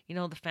the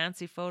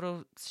fancy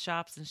photo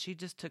shops, and she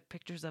just took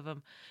pictures of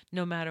him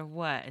no matter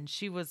what. And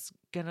she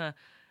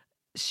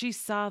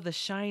saw the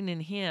shine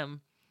in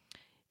him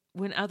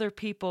when other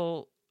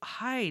people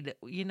hide.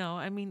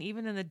 I mean,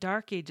 even in the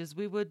dark ages,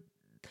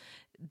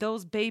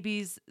 those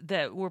babies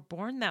that were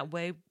born that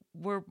way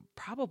were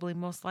probably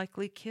most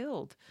likely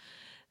killed.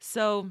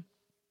 So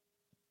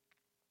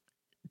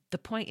the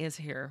point is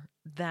here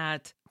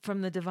that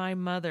from the Divine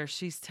Mother,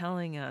 she's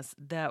telling us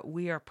that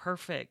we are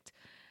perfect,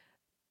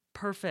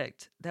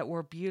 that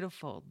we're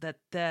beautiful,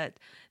 that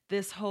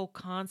this whole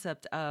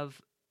concept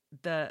of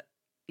the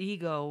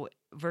ego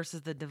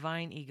versus the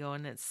divine ego,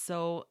 and it's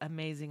so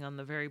amazing on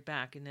the very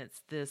back, and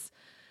it's this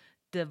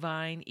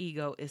divine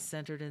ego is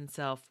centered in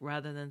self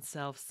rather than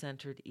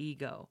self-centered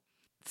ego.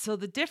 So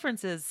the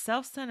difference is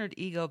self-centered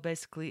ego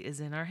basically is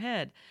in our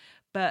head,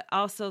 but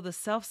also the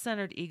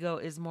self-centered ego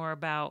is more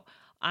about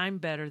I'm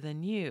better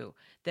than you,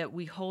 that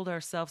we hold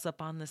ourselves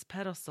up on this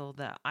pedestal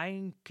that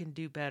I can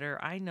do better,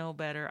 I know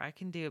better, I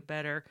can do it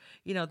better.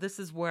 This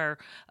is where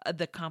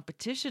the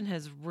competition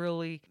has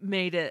really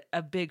made it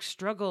a big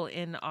struggle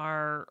in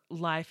our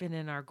life and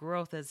in our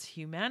growth as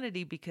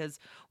humanity, because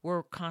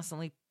we're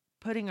constantly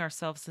putting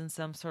ourselves in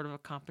some sort of a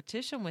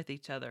competition with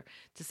each other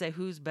to say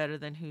who's better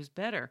than who's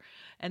better.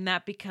 And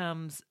that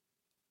becomes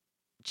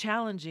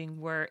challenging,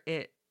 where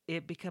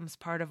it becomes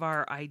part of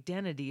our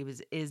identity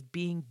is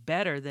being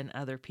better than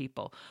other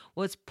people,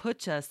 which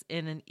puts us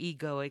in an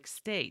egoic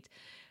state.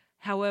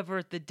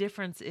 However, the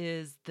difference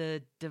is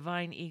the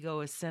divine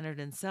ego is centered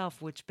in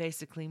self, which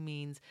basically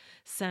means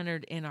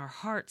centered in our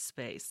heart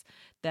space,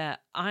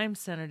 that I'm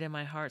centered in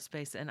my heart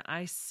space, and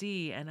I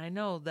see and I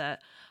know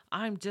that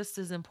I'm just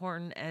as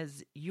important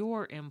as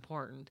you're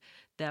important,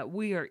 that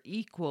we are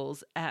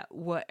equals at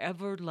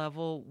whatever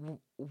level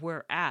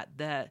we're at,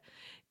 that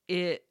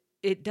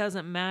it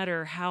doesn't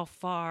matter how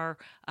far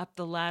up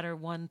the ladder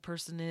one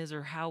person is,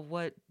 or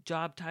what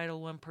job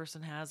title one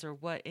person has, or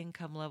what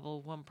income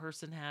level one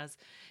person has.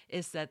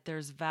 It's that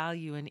there's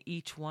value in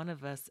each one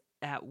of us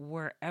at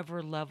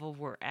wherever level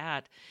we're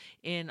at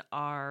in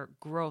our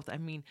growth. I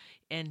mean,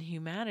 in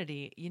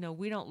humanity,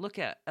 we don't look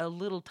at a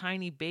little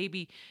tiny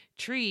baby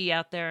tree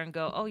out there and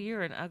go, oh,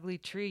 you're an ugly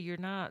tree. You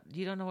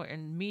don't know what,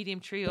 and medium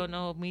tree. Oh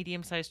no,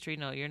 medium-sized tree.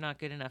 No, you're not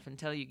good enough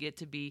until you get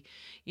to be,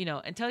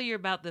 until you're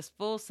about this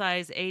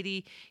full-size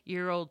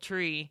 80-year-old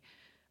tree.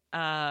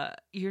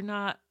 You're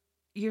not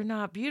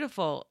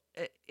beautiful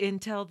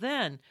until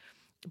then.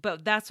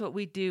 But that's what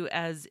we do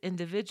as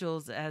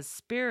individuals, as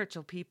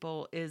spiritual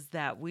people, is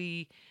that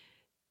we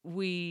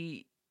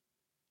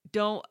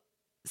don't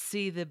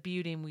see the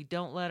beauty, and we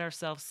don't let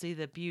ourselves see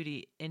the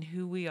beauty in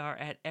who we are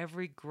at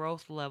every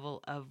growth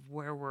level of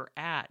where we're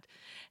at,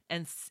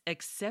 and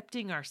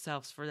accepting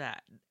ourselves for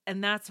that.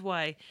 And that's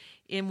why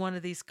in one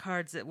of these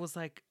cards, it was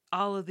like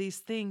all of these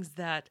things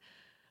that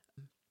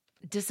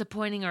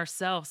disappointing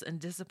ourselves and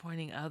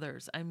disappointing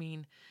others. I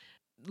mean,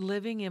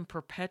 living in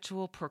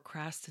perpetual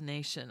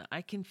procrastination.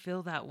 I can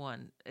feel that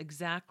one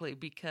exactly,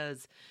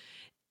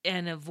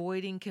 and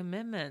avoiding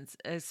commitments,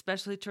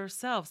 especially to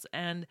ourselves.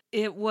 And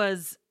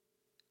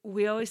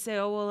we always say,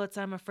 oh, well,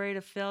 I'm afraid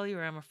of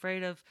failure. I'm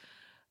afraid of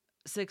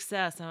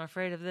success. I'm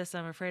afraid of this.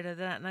 I'm afraid of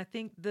that. And I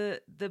think the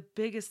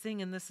biggest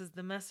thing, and this is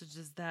the message,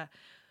 is that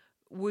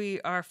we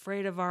are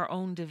afraid of our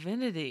own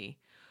divinity.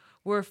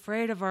 We're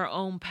afraid of our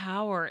own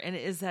power, and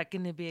is that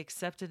going to be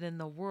accepted in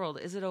the world?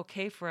 Is it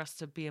okay for us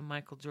to be a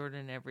Michael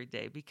Jordan every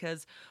day?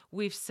 Because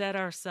we've set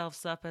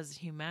ourselves up as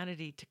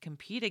humanity to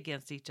compete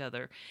against each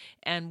other.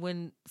 And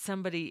when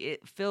somebody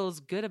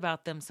feels good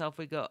about themselves,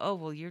 we go, oh,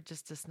 well, you're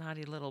just a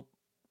snotty little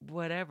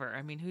whatever.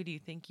 I mean, who do you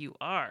think you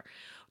are?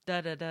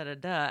 Da, da, da, da,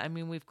 da. I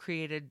mean, we've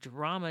created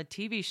drama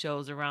TV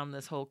shows around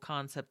this whole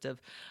concept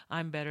of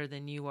I'm better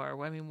than you are.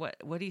 I mean,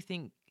 what do you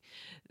think?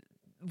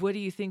 What do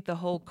you think the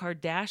whole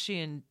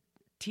Kardashian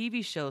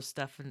TV show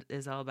stuff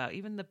is all about?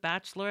 Even The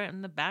Bachelorette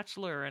and The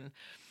Bachelor and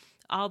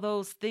all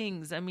those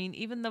things. I mean,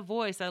 even The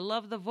Voice. I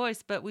love The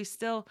Voice, but we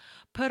still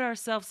put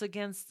ourselves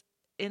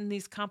in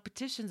these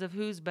competitions of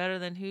who's better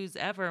than who's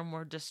ever, and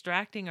we're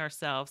distracting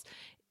ourselves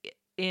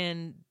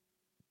in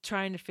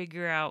trying to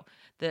figure out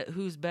that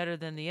who's better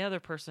than the other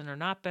person or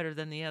not better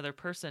than the other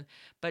person,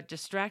 but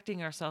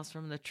distracting ourselves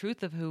from the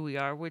truth of who we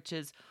are, which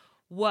is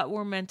what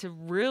we're meant to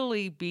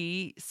really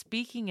be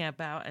speaking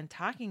about and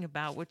talking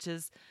about, which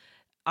is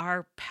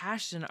our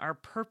passion, our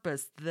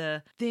purpose,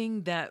 the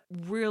thing that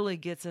really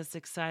gets us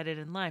excited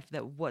in life,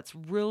 that what's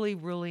really,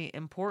 really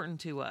important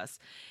to us,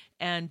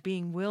 and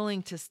being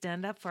willing to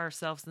stand up for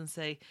ourselves and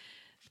say,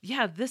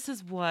 yeah, this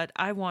is what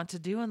I want to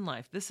do in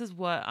life. This is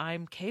what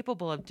I'm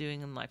capable of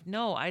doing in life.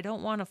 No, I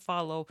don't want to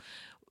follow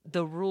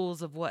the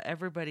rules of what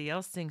everybody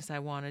else thinks I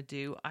want to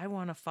do. I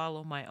want to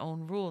follow my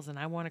own rules, and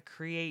I want to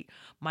create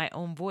my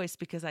own voice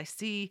because I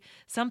see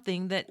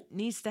something that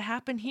needs to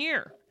happen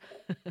here.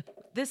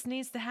 This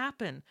needs to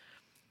happen.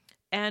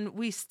 And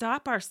we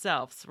stop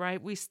ourselves,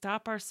 right? We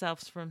stop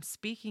ourselves from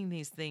speaking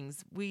these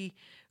things. We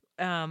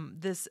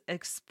this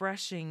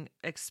expressing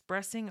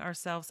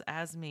ourselves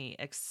as me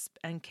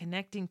and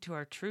connecting to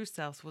our true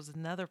selves was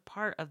another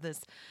part of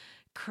this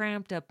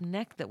cramped up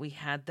neck that we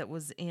had that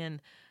was in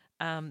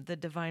the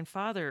Divine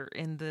Father,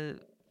 in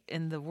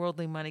the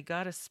worldly money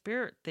goddess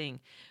spirit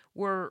thing.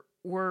 We're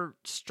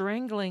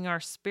strangling our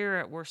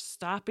spirit, we're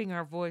stopping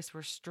our voice,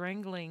 we're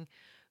strangling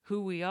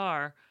who we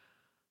are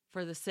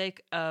for the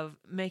sake of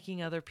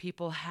making other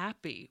people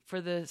happy,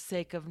 for the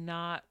sake of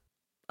not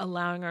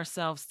allowing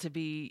ourselves to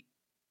be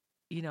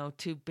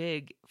too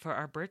big for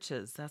our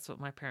britches. That's what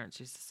my parents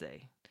used to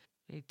say.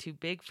 You're too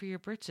big for your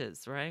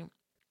britches, right?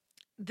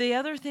 The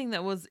other thing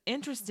that was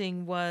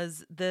interesting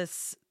was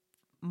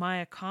my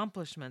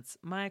accomplishments.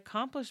 My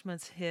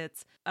accomplishments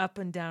hits up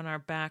and down our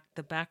back,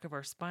 the back of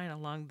our spine,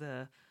 along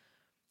the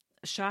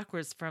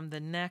chakras from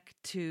the neck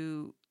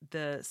to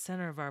the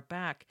center of our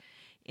back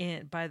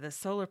by the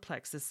solar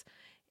plexus.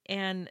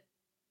 And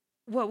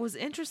what was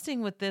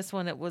interesting with this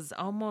one, it was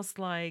almost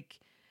like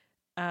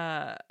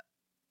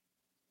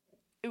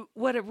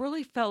what it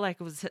really felt like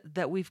was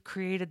that we've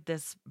created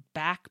this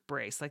back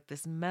brace, like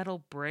this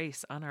metal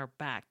brace on our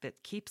back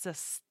that keeps us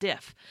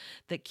stiff,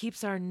 that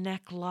keeps our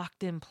neck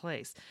locked in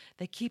place,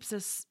 that keeps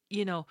us,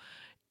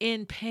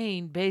 in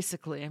pain,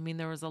 basically. I mean,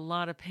 there was a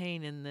lot of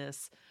pain in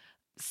this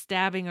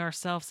stabbing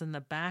ourselves in the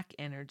back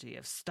energy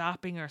of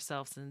stopping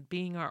ourselves and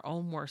being our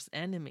own worst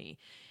enemy.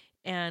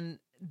 And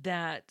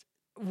that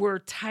we're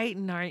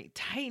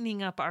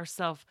tightening up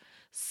ourselves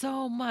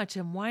so much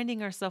and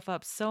winding ourselves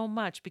up so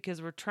much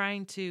because we're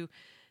trying to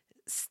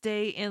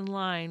stay in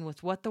line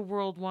with what the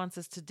world wants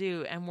us to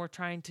do, and we're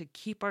trying to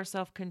keep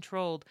ourselves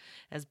controlled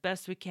as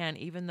best we can,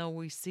 even though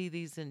we see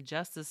these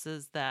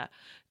injustices that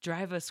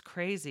drive us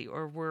crazy,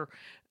 or we're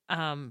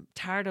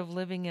tired of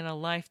living in a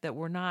life that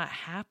we're not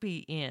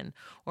happy in,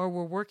 or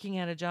we're working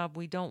at a job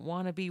we don't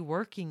want to be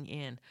working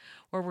in,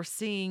 or we're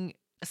seeing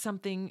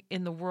something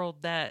in the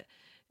world that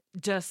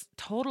just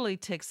totally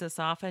ticks us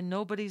off and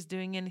nobody's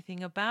doing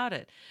anything about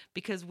it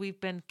because we've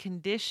been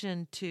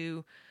conditioned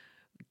to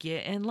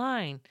get in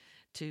line,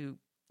 to,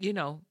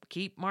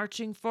 keep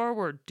marching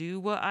forward, do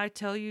what I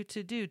tell you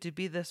to do, to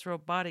be this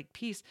robotic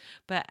piece.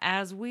 But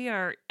as we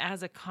are,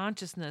 as a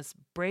consciousness,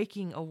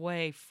 breaking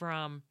away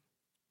from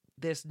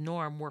this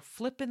norm, we're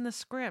flipping the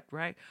script,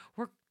 right?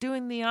 We're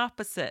doing the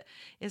opposite.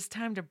 It's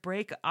time to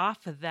break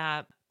off of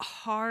that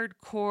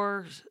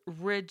hardcore,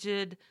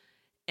 rigid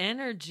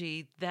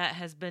energy that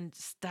has been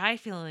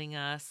stifling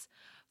us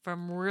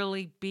from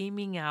really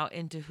beaming out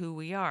into who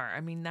we are.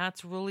 I mean,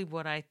 that's really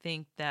what I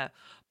think that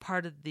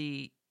part of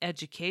the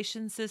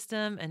education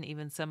system and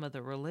even some of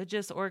the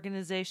religious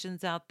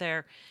organizations out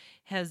there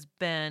has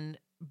been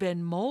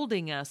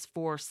molding us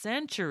for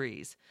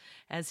centuries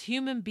as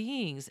human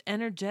beings,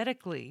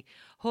 energetically,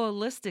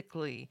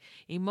 holistically,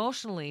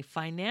 emotionally,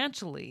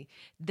 financially.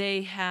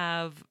 There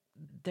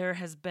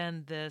has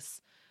been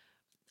this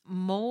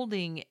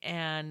molding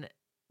and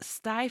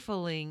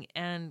stifling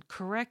and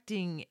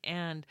correcting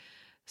and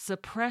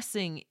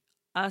suppressing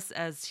us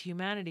as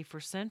humanity for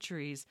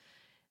centuries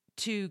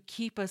to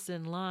keep us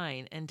in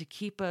line and to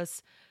keep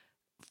us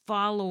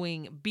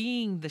following,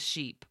 being the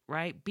sheep,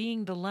 right?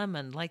 Being the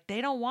lemon. Like,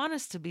 they don't want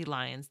us to be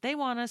lions. They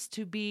want us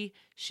to be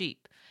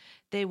sheep.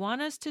 They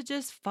want us to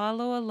just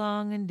follow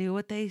along and do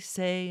what they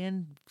say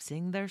and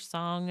sing their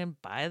song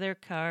and buy their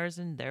cars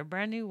and their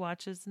brand new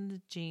watches and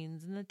the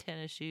jeans and the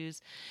tennis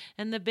shoes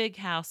and the big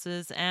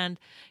houses and,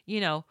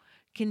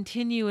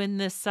 continue in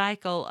this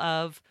cycle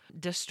of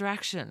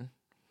distraction.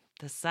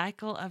 The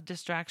cycle of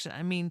distraction.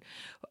 I mean,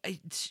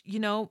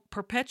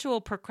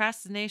 perpetual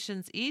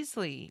procrastination's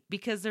easily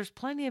because there's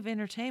plenty of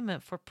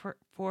entertainment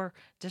for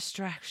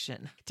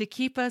distraction to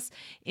keep us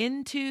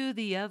into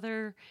the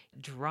other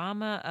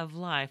drama of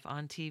life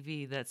on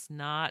TV that's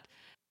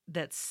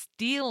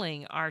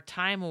stealing our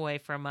time away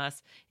from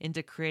us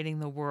into creating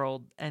the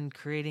world and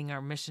creating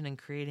our mission and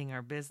creating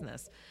our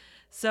business.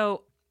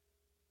 So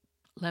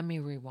let me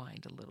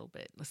rewind a little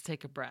bit. Let's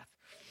take a breath.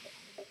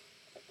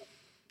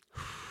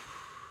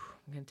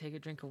 I'm going to take a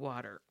drink of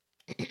water.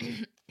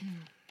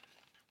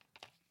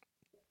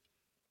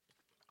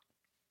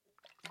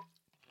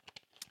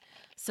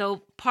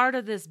 So part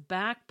of this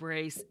back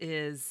brace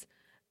is,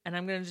 and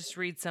I'm going to just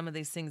read some of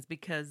these things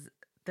because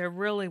there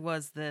really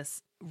was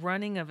this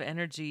running of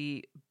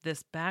energy,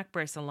 this back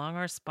brace along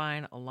our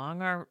spine,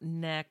 along our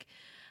neck,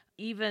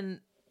 even,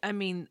 I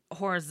mean,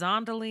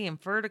 horizontally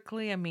and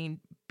vertically. I mean,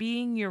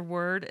 being your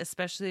word,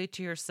 especially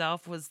to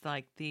yourself, was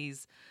like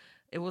these,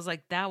 it was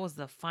like that was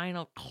the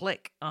final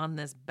click on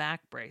this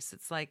back brace.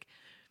 It's like,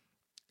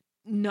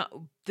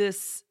 no,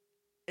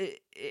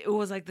 it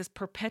was like this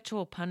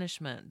perpetual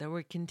punishment that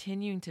we're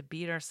continuing to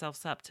beat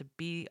ourselves up, to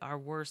be our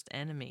worst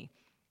enemy.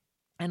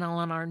 And all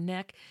on our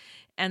neck,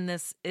 and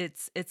this,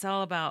 it's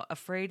all about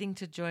afraiding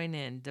to join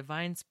in,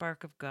 divine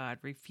spark of God,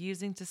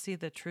 refusing to see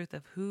the truth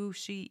of who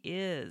she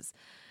is,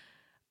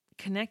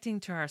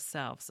 connecting to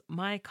ourselves,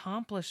 my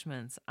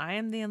accomplishments, I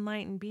am the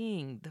enlightened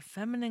being, the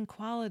feminine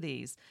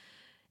qualities,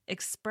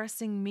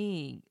 expressing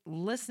me,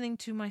 listening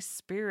to my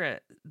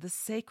spirit, the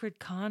sacred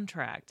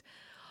contract.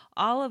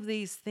 All of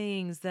these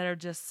things that are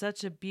just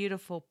such a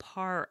beautiful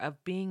part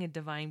of being a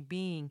divine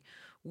being,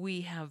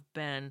 we have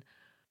been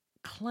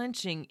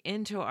clenching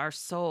into our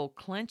soul,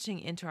 clenching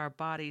into our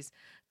bodies,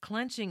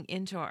 clenching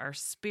into our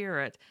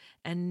spirit,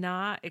 and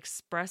not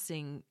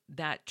expressing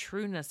that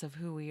trueness of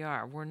who we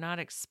are. We're not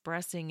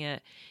expressing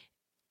it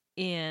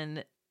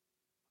in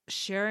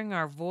sharing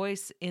our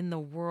voice in the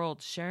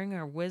world, sharing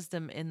our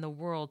wisdom in the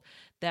world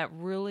that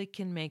really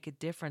can make a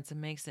difference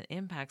and makes an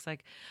impact.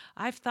 Like,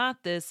 I've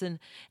thought this, and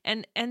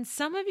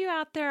some of you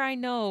out there, I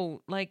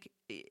know, like,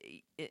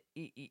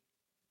 you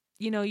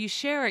know, you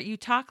share it, you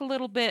talk a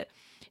little bit,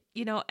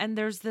 you know, and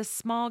there's this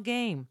small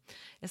game.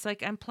 It's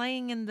like I'm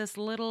playing in this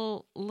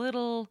little,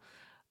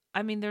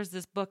 I mean, there's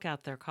this book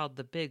out there called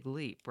The Big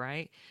Leap,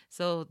 right?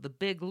 So The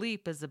Big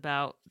Leap is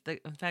about,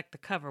 in fact, the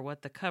cover,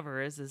 what the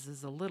cover is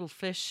a little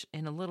fish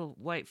in a little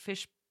white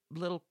fish,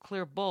 little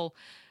clear bowl.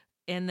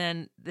 And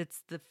then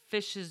it's the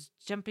fish is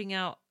jumping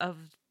out of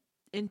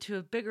into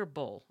a bigger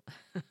bowl.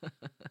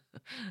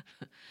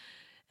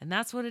 And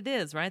that's what it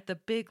is, right? The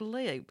Big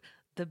Leap.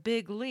 The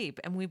Big Leap.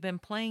 And we've been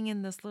playing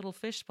in this little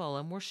fishbowl,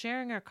 and we're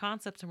sharing our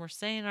concepts and we're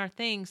saying our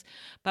things,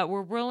 but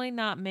we're really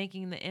not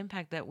making the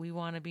impact that we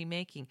want to be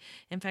making.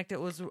 In fact, it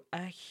was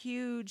a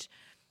huge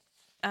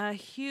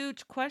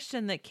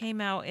question that came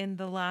out in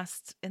the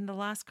last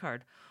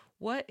card.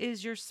 What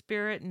is your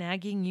spirit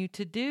nagging you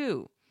to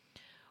do?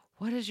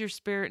 What is your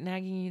spirit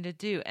nagging you to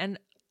do? And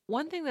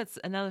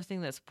another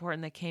thing that's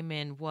important that came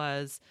in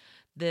was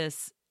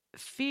this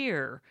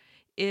fear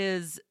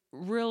is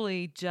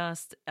really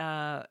just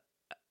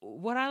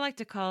what I like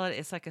to call it.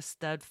 It's like a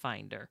stud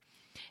finder.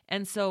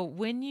 And so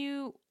when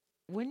you're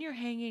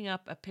hanging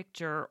up a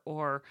picture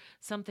or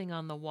something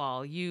on the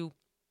wall, you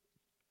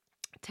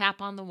tap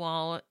on the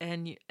wall,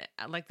 and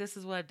like, this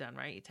is what I've done,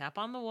 right? You tap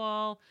on the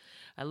wall,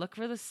 I look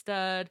for the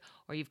stud,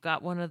 or you've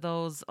got one of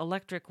those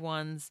electric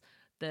ones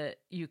that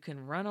you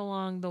can run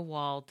along the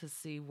wall to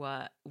see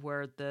where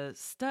the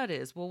stud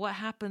is. Well, what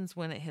happens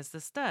when it hits the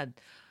stud?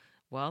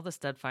 Well, the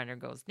stud finder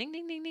goes ding,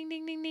 ding, ding, ding,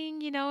 ding, ding,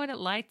 ding, you know, and it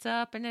lights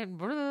up and it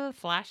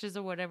flashes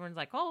or whatever. And it's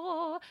like,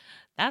 oh,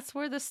 that's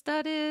where the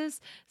stud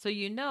is. So,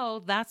 you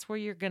know, that's where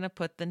you're going to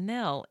put the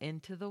nail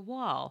into the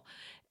wall.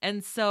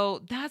 And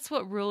so that's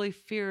what really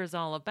fear is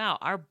all about.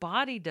 Our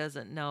body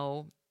doesn't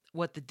know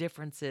what the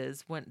difference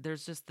is when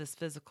there's just this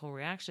physical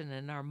reaction,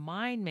 and our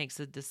mind makes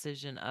a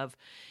decision of,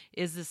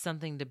 is this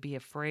something to be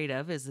afraid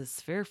of? Is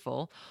this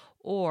fearful?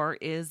 Or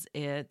is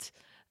it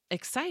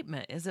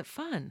excitement? Is it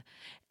fun?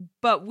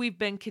 But we've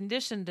been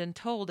conditioned and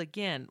told,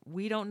 again,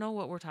 we don't know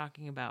what we're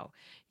talking about.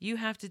 You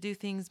have to do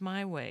things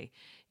my way.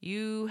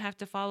 You have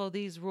to follow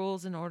these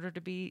rules in order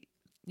to be,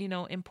 you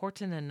know,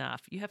 important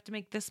enough. You have to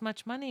make this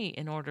much money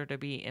in order to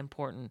be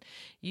important.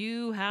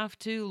 You have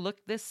to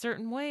look this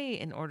certain way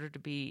in order to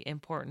be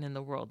important in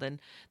the world. And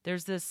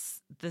there's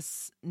this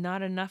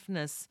not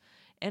enoughness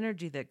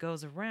energy that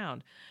goes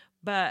around.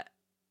 But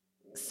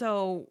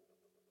so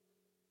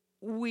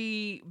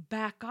we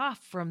back off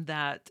from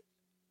that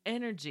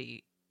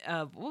energy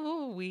of,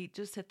 oh, we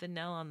just hit the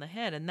nail on the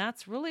head. And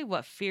that's really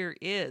what fear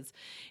is.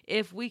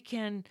 If we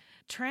can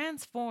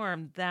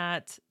transform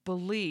that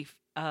belief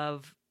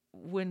of,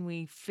 when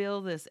we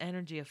feel this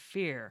energy of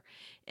fear,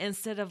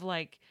 instead of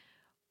like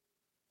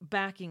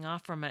backing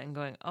off from it and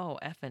going, oh,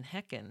 effing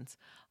heckins,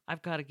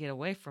 I've got to get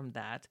away from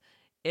that.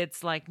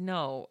 It's like,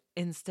 no,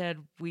 instead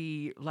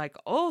we like,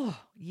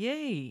 oh,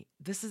 yay,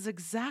 this is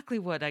exactly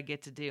what I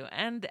get to do.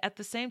 And at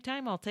the same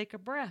time, I'll take a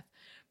breath,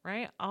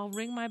 right? I'll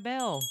ring my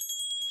bell.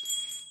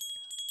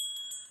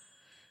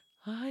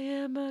 I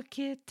am a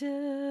kitten.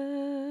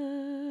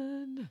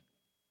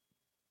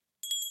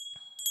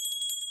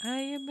 I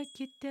am a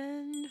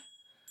kitten.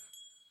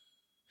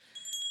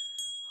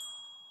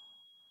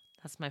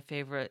 That's my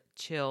favorite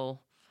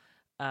chill,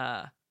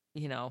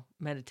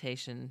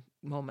 meditation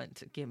moment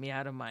to get me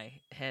out of my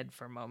head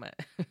for a moment.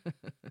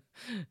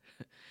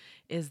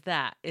 is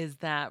that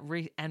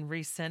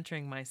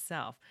recentering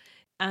myself.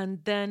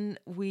 And then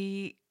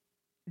we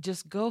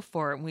just go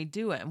for it and we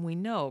do it, and we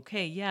know,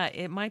 okay, yeah,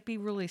 it might be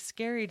really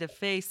scary to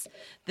face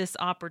this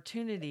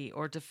opportunity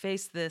or to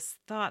face this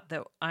thought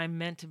that I'm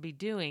meant to be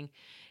doing.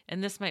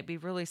 And this might be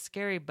really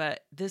scary,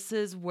 but this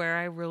is where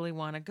I really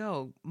want to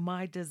go.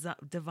 My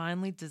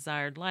divinely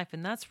desired life.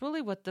 And that's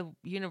really what the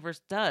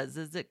universe does,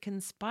 is it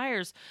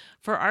conspires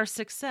for our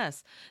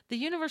success. The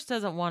universe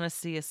doesn't want to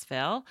see us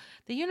fail.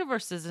 The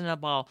universe isn't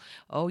about,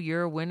 oh,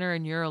 you're a winner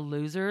and you're a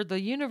loser.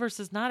 The universe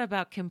is not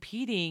about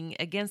competing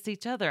against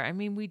each other. I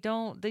mean,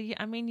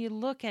 you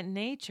look at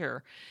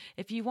nature.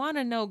 If you want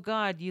to know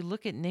God, you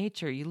look at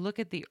nature, you look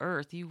at the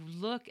earth, you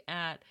look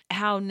at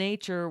how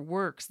nature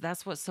works.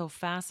 That's what's so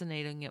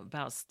fascinating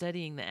about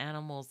studying the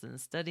animals and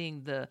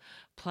studying the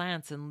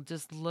plants and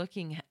just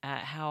looking at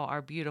how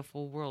our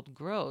beautiful world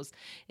grows,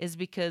 is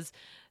because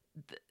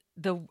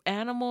the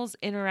animals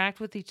interact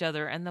with each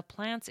other and the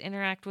plants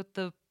interact with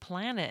the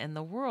planet and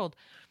the world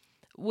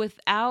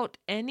without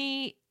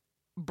any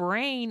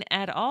brain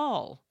at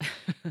all.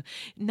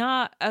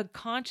 Not a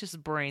conscious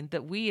brain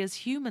that we as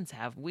humans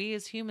have. We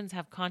as humans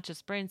have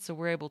conscious brains, so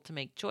we're able to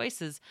make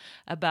choices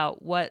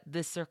about what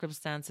the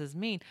circumstances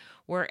mean.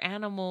 Where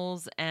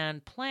animals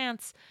and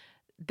plants,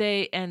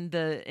 and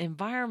the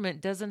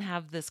environment doesn't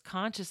have this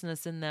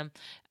consciousness in them.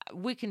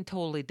 We can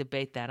totally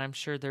debate that. I'm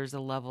sure there's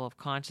a level of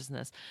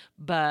consciousness,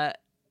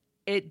 but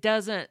it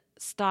doesn't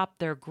stop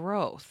their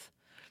growth.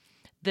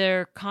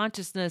 Their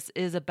consciousness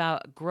is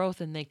about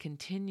growth, and they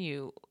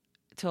continue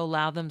to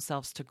allow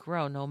themselves to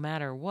grow no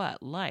matter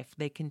what life.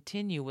 They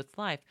continue with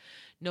life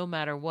no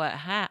matter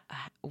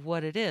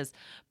what it is.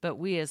 But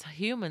we as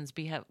humans,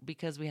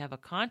 because we have a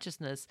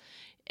consciousness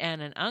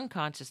and an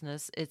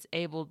unconsciousness,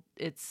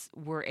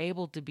 we're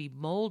able to be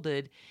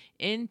molded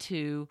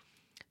into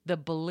the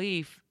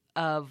belief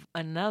of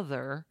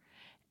another,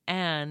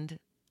 and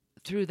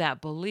through that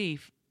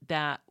belief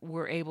that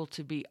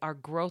our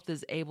growth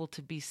is able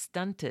to be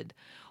stunted,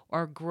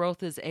 our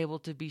growth is able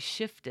to be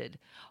shifted,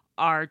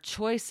 our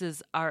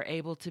choices are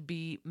able to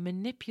be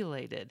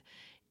manipulated.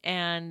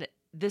 And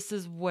this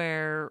is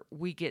where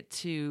we get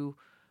to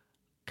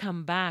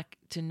come back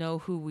to know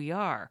who we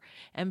are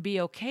and be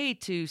okay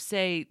to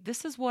say,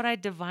 this is what I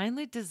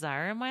divinely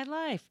desire in my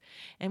life.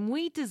 And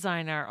we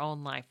design our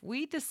own life.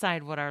 We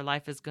decide what our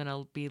life is going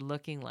to be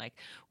looking like.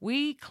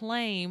 We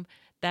claim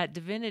that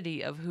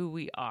divinity of who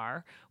we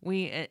are.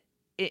 We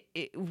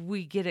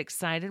get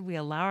excited. We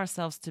allow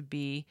ourselves to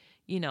be,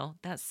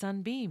 that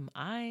sunbeam.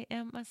 I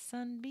am a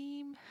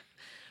sunbeam.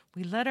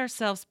 We let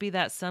ourselves be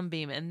that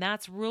sunbeam. And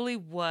that's really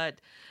what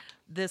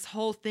this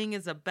whole thing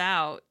is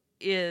about,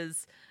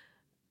 is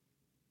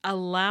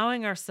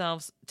allowing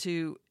ourselves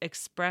to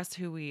express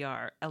who we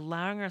are,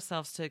 allowing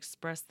ourselves to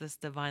express this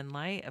divine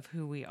light of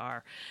who we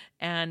are,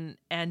 and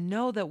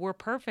know that we're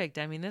perfect.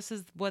 I mean, this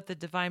is what the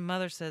Divine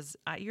Mother says.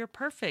 You're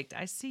perfect.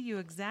 I see you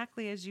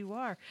exactly as you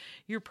are.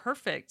 You're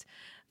perfect.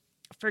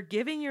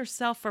 Forgiving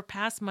yourself for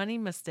past money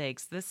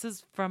mistakes. This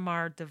is from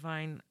our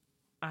divine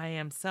I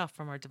am self,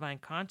 from our divine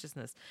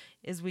consciousness,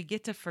 is we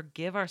get to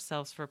forgive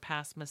ourselves for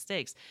past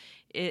mistakes.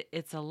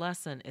 It's a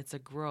lesson. It's a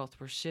growth.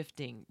 We're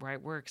shifting,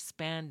 right? We're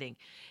expanding.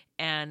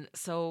 And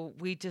so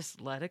we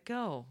just let it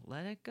go.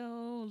 Let it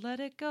go. Let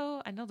it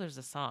go. I know there's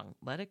a song,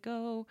 Let It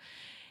Go.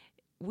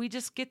 We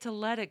just get to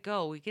let it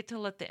go. We get to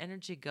let the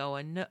energy go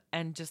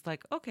and just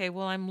like, okay,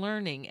 well, I'm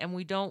learning. And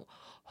we don't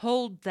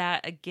hold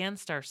that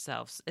against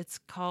ourselves. It's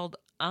called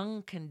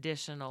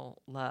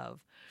unconditional love.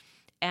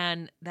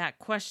 And that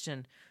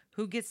question,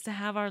 who gets to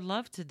have our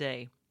love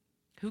today?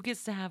 Who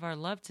gets to have our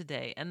love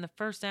today? And the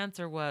first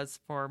answer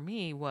for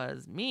me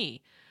was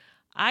me.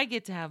 I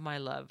get to have my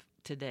love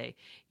today.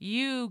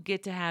 You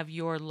get to have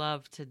your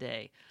love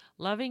today.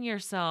 Loving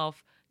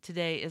yourself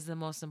today is the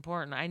most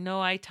important. I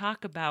know I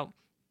talk about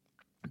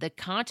the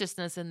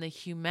consciousness and the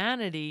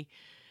humanity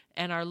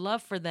and our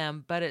love for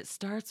them, but it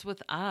starts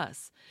with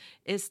us.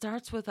 It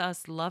starts with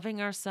us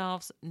loving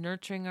ourselves,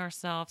 nurturing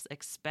ourselves,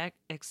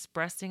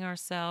 expressing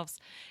ourselves,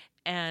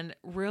 and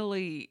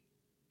really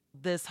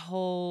this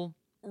whole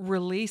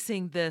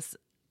releasing this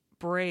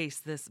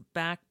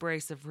back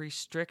brace of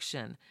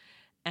restriction,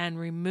 and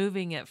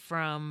removing it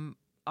from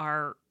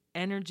our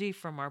energy,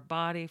 from our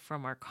body,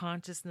 from our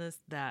consciousness,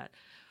 that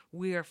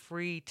we are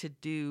free to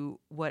do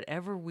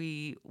whatever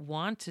we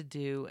want to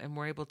do, and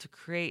we're able to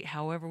create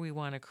however we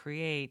want to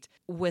create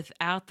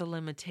without the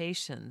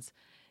limitations.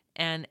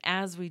 And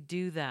as we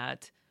do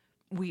that,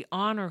 we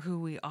honor who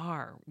we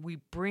are. We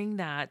bring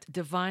that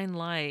divine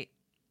light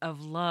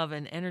of love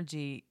and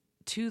energy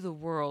to the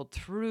world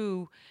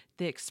through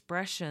the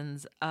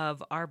expressions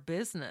of our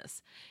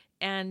business.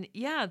 And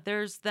yeah,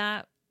 there's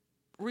that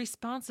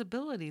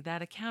responsibility,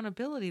 that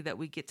accountability that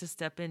we get to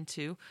step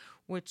into,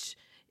 which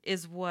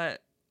is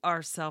what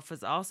our self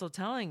is also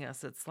telling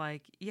us. It's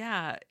like,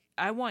 yeah,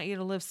 I want you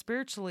to live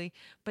spiritually,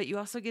 but you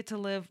also get to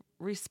live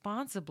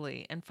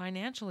responsibly and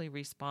financially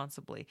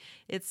responsibly.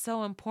 It's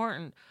so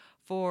important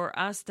for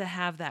us to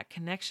have that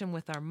connection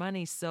with our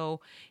money. So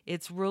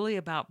it's really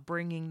about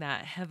bringing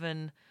that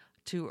heaven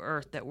to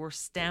earth, that we're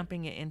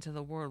stamping it into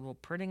the world. We're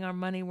putting our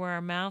money where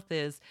our mouth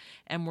is,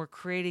 and we're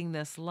creating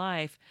this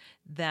life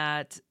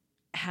that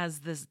has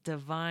this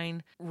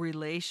divine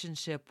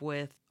relationship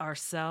with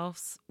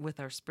ourselves, with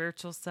our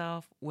spiritual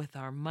self, with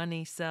our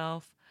money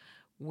self,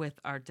 with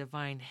our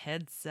divine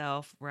head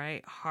self,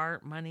 right?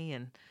 Heart, money,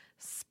 and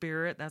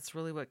spirit. That's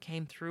really what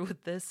came through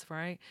with this,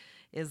 right?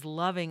 Is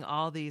loving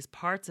all these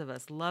parts of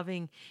us,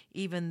 loving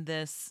even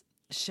this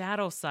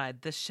shadow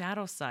side, the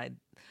shadow side.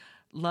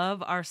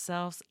 Love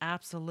ourselves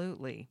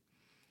absolutely.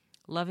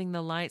 Loving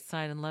the light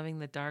side and loving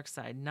the dark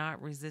side,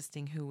 not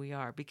resisting who we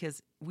are,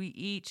 because we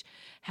each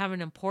have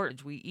an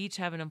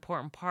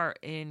important part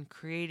in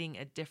creating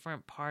a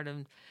different part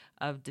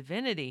of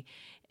divinity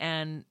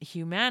and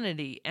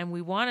humanity. And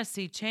we want to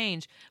see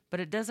change, but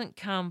it doesn't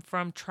come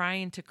from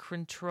trying to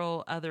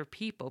control other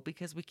people,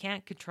 because we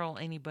can't control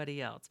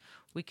anybody else.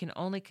 We can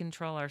only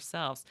control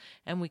ourselves,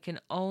 and we can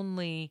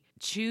only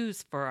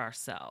choose for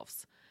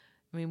ourselves.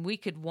 I mean, we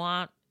could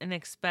want and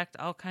expect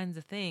all kinds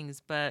of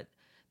things, but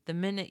the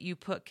minute you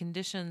put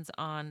conditions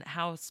on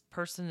how a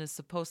person is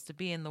supposed to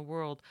be in the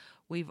world,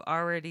 we've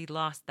already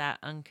lost that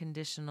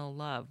unconditional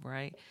love,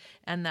 right?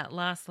 And that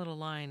last little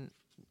line,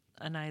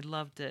 and I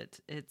loved it.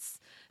 It's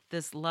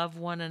this: love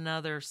one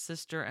another,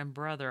 sister and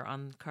brother,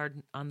 on the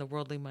card on the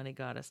Worldly Money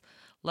Goddess.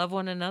 Love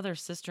one another,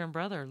 sister and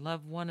brother.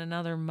 Love one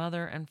another,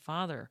 mother and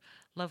father.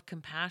 Love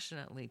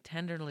compassionately,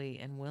 tenderly,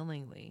 and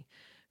willingly.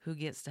 Who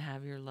gets to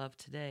have your love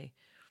today?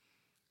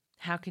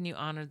 How can you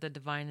honor the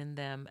divine in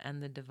them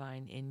and the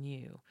divine in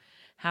you?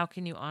 How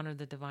can you honor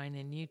the divine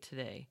in you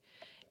today?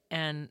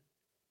 And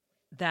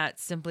that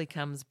simply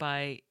comes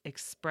by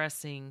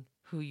expressing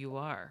who you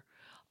are,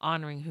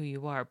 honoring who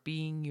you are,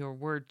 being your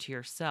word to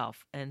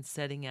yourself, and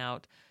setting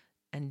out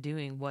and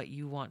doing what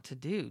you want to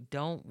do.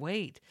 Don't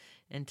wait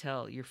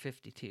until you're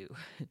 52.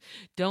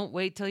 Don't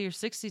wait till you're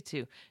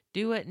 62.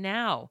 Do it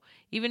now.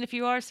 Even if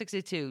you are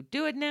 62,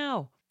 do it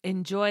now.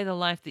 Enjoy the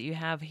life that you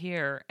have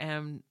here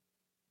and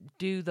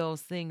do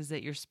those things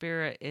that your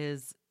spirit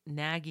is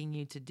nagging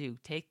you to do.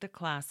 Take the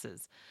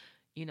classes,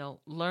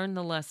 learn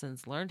the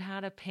lessons, learn how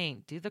to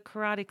paint, do the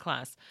karate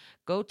class,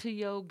 go to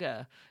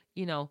yoga,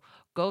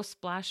 go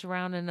splash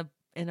around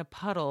in a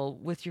puddle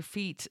with your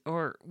feet,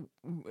 or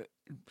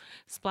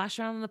splash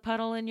around in the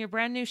puddle in your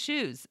brand new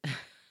shoes.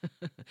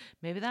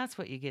 Maybe that's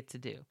what you get to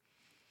do.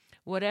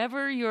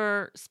 Whatever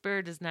your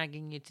spirit is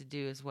nagging you to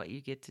do is what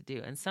you get to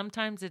do. And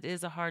sometimes it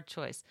is a hard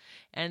choice,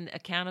 and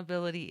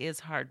accountability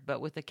is hard,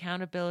 but with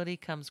accountability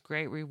comes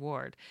great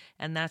reward.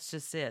 And that's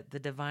just it, the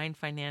divine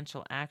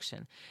financial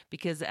action.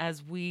 Because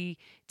as we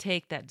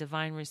take that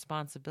divine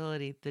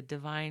responsibility, the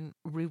divine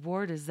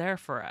reward is there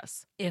for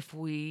us if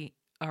we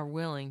are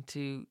willing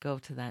to go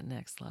to that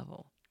next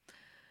level.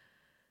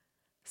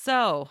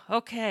 So,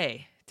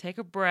 okay, take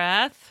a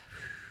breath.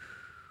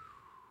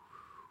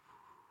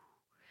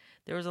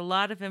 There was a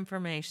lot of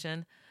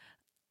information,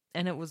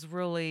 and it was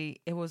really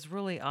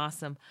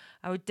awesome.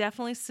 I would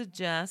definitely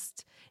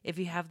suggest, if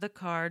you have the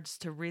cards,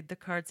 to read the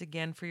cards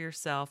again for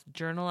yourself,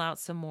 journal out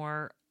some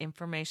more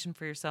information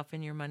for yourself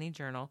in your money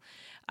journal.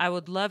 I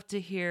would love to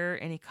hear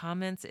any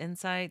comments,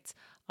 insights,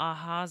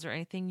 ahas, or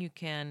anything. You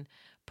can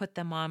put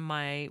them on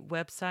my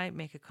website,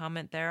 make a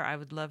comment there. I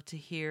would love to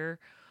hear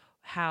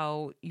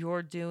how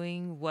you're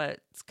doing,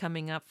 what's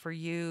coming up for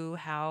you,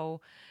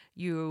 how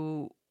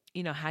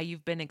how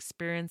you've been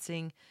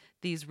experiencing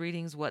these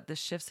readings, what the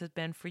shifts have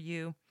been for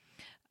you.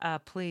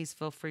 Please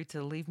feel free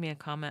to leave me a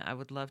comment. I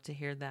would love to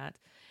hear that.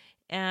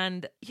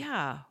 And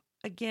yeah,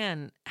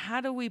 again,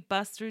 how do we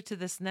bust through to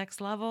this next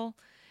level?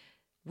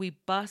 We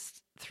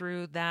bust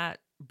through that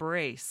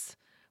brace.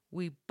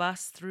 We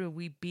bust through,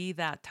 we be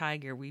that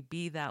tiger, we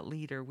be that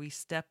leader, we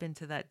step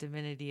into that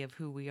divinity of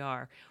who we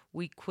are.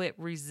 We quit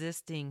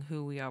resisting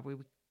who we are. We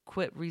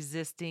quit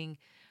resisting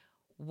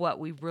what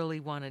we really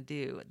want to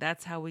do.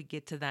 That's how we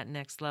get to that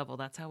next level.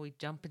 That's how we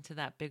jump into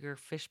that bigger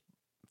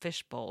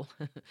fishbowl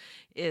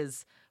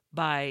is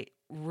by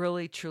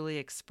really truly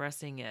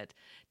expressing it,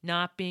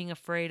 not being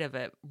afraid of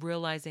it,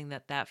 realizing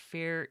that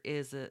fear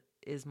is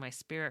my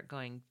spirit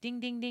going ding,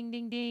 ding, ding,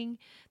 ding, ding.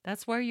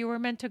 That's where you were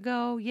meant to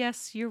go.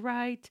 Yes, you're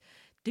right.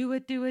 Do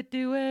it, do it,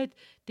 do it.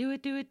 Do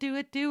it, do it, do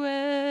it, do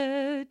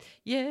it.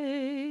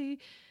 Yay.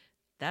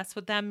 That's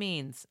what that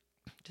means.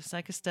 Just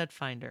like a stud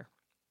finder.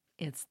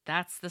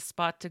 That's the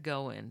spot to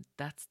go in.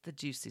 That's the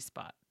juicy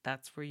spot.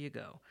 That's where you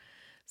go.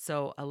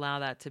 So allow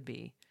that to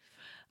be.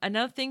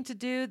 Another thing to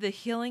do, the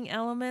healing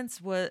elements,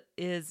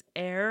 is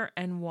air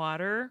and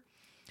water.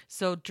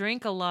 So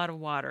drink a lot of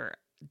water.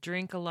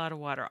 Drink a lot of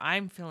water.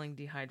 I'm feeling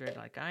dehydrated.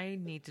 Like I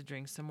need to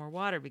drink some more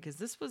water, because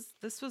this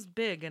was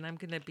big, and I'm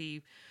going to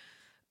be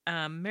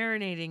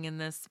marinating in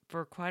this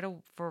for quite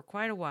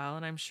a while,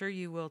 and I'm sure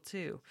you will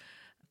too.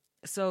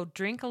 So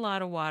drink a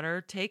lot of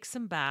water. Take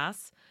some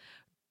baths.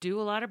 Do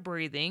a lot of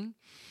breathing.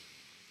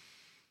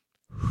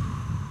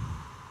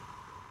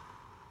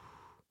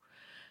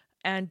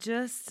 And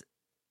just,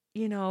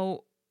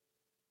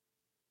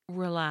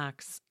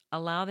 relax.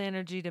 Allow the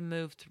energy to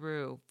move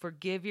through.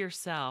 Forgive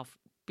yourself.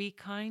 Be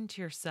kind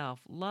to yourself.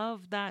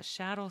 Love that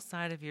shadow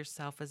side of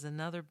yourself is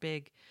another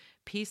big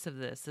piece of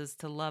this, is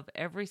to love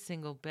every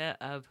single bit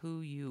of who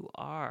you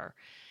are.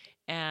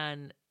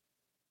 And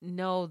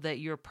know that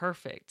you're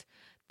perfect,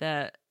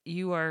 that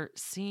you are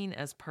seen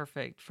as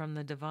perfect from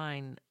the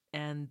divine,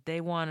 and they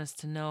want us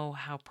to know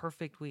how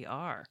perfect we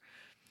are.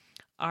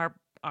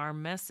 our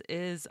mess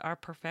is our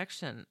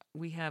perfection.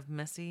 We have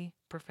messy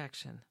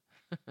perfection.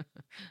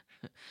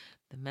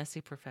 The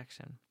messy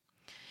perfection.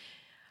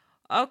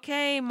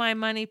 Okay, my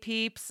money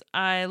peeps,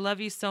 I love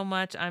you so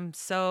much. I'm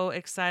so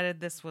excited.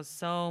 This was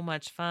so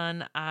much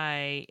fun.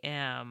 I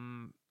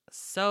am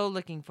so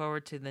looking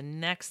forward to the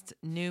next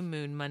new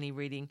moon money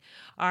reading.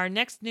 Our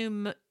next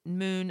new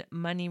moon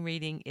money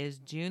reading is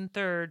June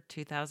 3rd,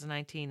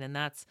 2019, and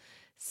that's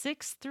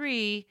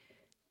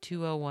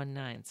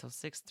 6/3/2019. So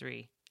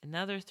 6/3.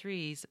 Another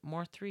threes,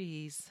 more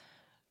threes.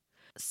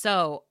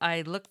 So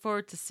I look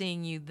forward to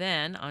seeing you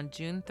then on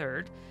June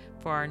 3rd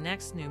for our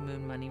next new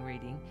moon money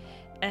reading.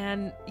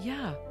 And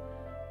yeah,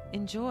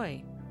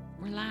 enjoy,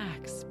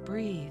 relax,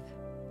 breathe.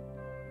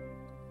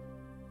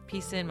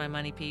 Peace in, my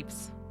money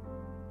peeps.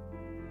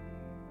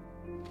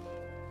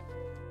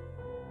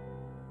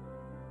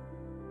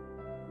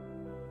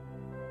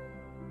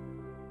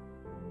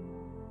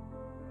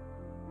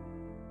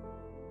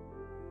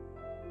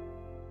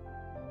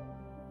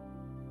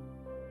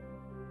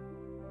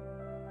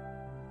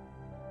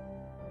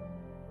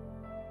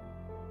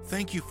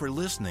 Thank you for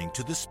listening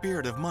to the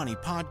Spirit of Money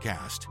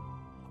podcast.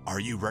 Are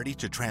you ready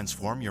to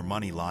transform your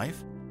money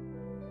life?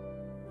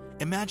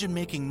 Imagine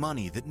making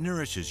money that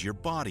nourishes your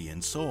body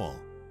and soul.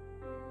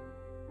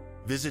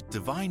 Visit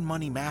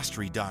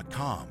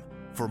DivineMoneyMastery.com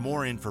for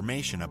more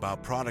information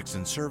about products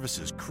and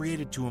services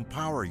created to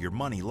empower your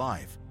money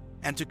life,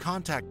 and to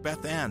contact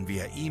Beth Ann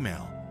via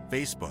email,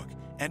 Facebook,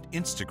 and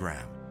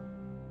Instagram.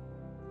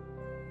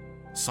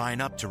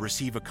 Sign up to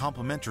receive a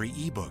complimentary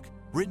ebook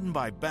written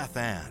by Beth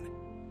Ann,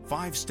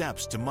 5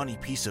 Steps to Money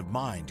Peace of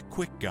Mind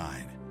Quick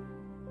Guide.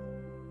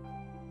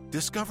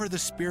 Discover the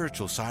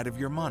spiritual side of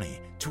your money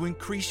to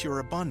increase your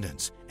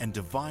abundance and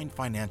divine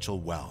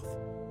financial wealth.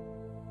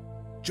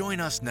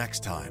 Join us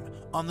next time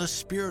on the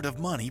Spirit of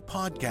Money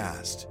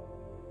podcast.